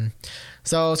time.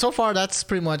 So far, that's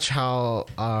pretty much how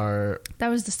our... That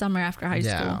was the summer after high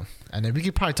school. Yeah. And then we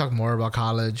could probably talk more about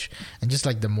college and just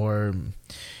the more...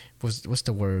 What's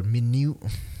the word? Minute?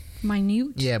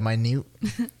 Yeah, minute.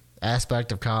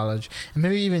 Aspect of college, and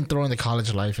maybe even throwing the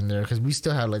college life in there, because we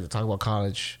still have to talk about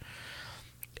college.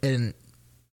 And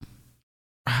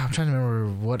I'm trying to remember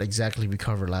what exactly we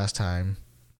covered last time.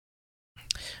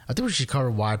 I think we should cover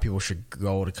why people should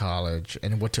go to college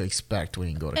and what to expect when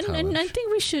you go to college. And I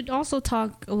think we should also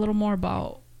talk a little more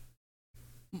about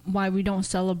why we don't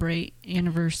celebrate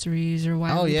anniversaries, or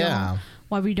why we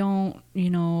don't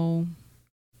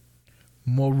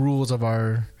more rules of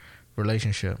our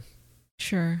relationship.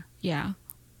 Sure. Yeah.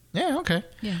 Yeah, okay.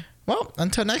 Yeah. Well,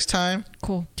 until next time.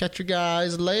 Cool. Catch you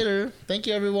guys later. Thank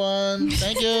you, everyone.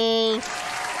 Thank you.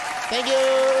 Thank you.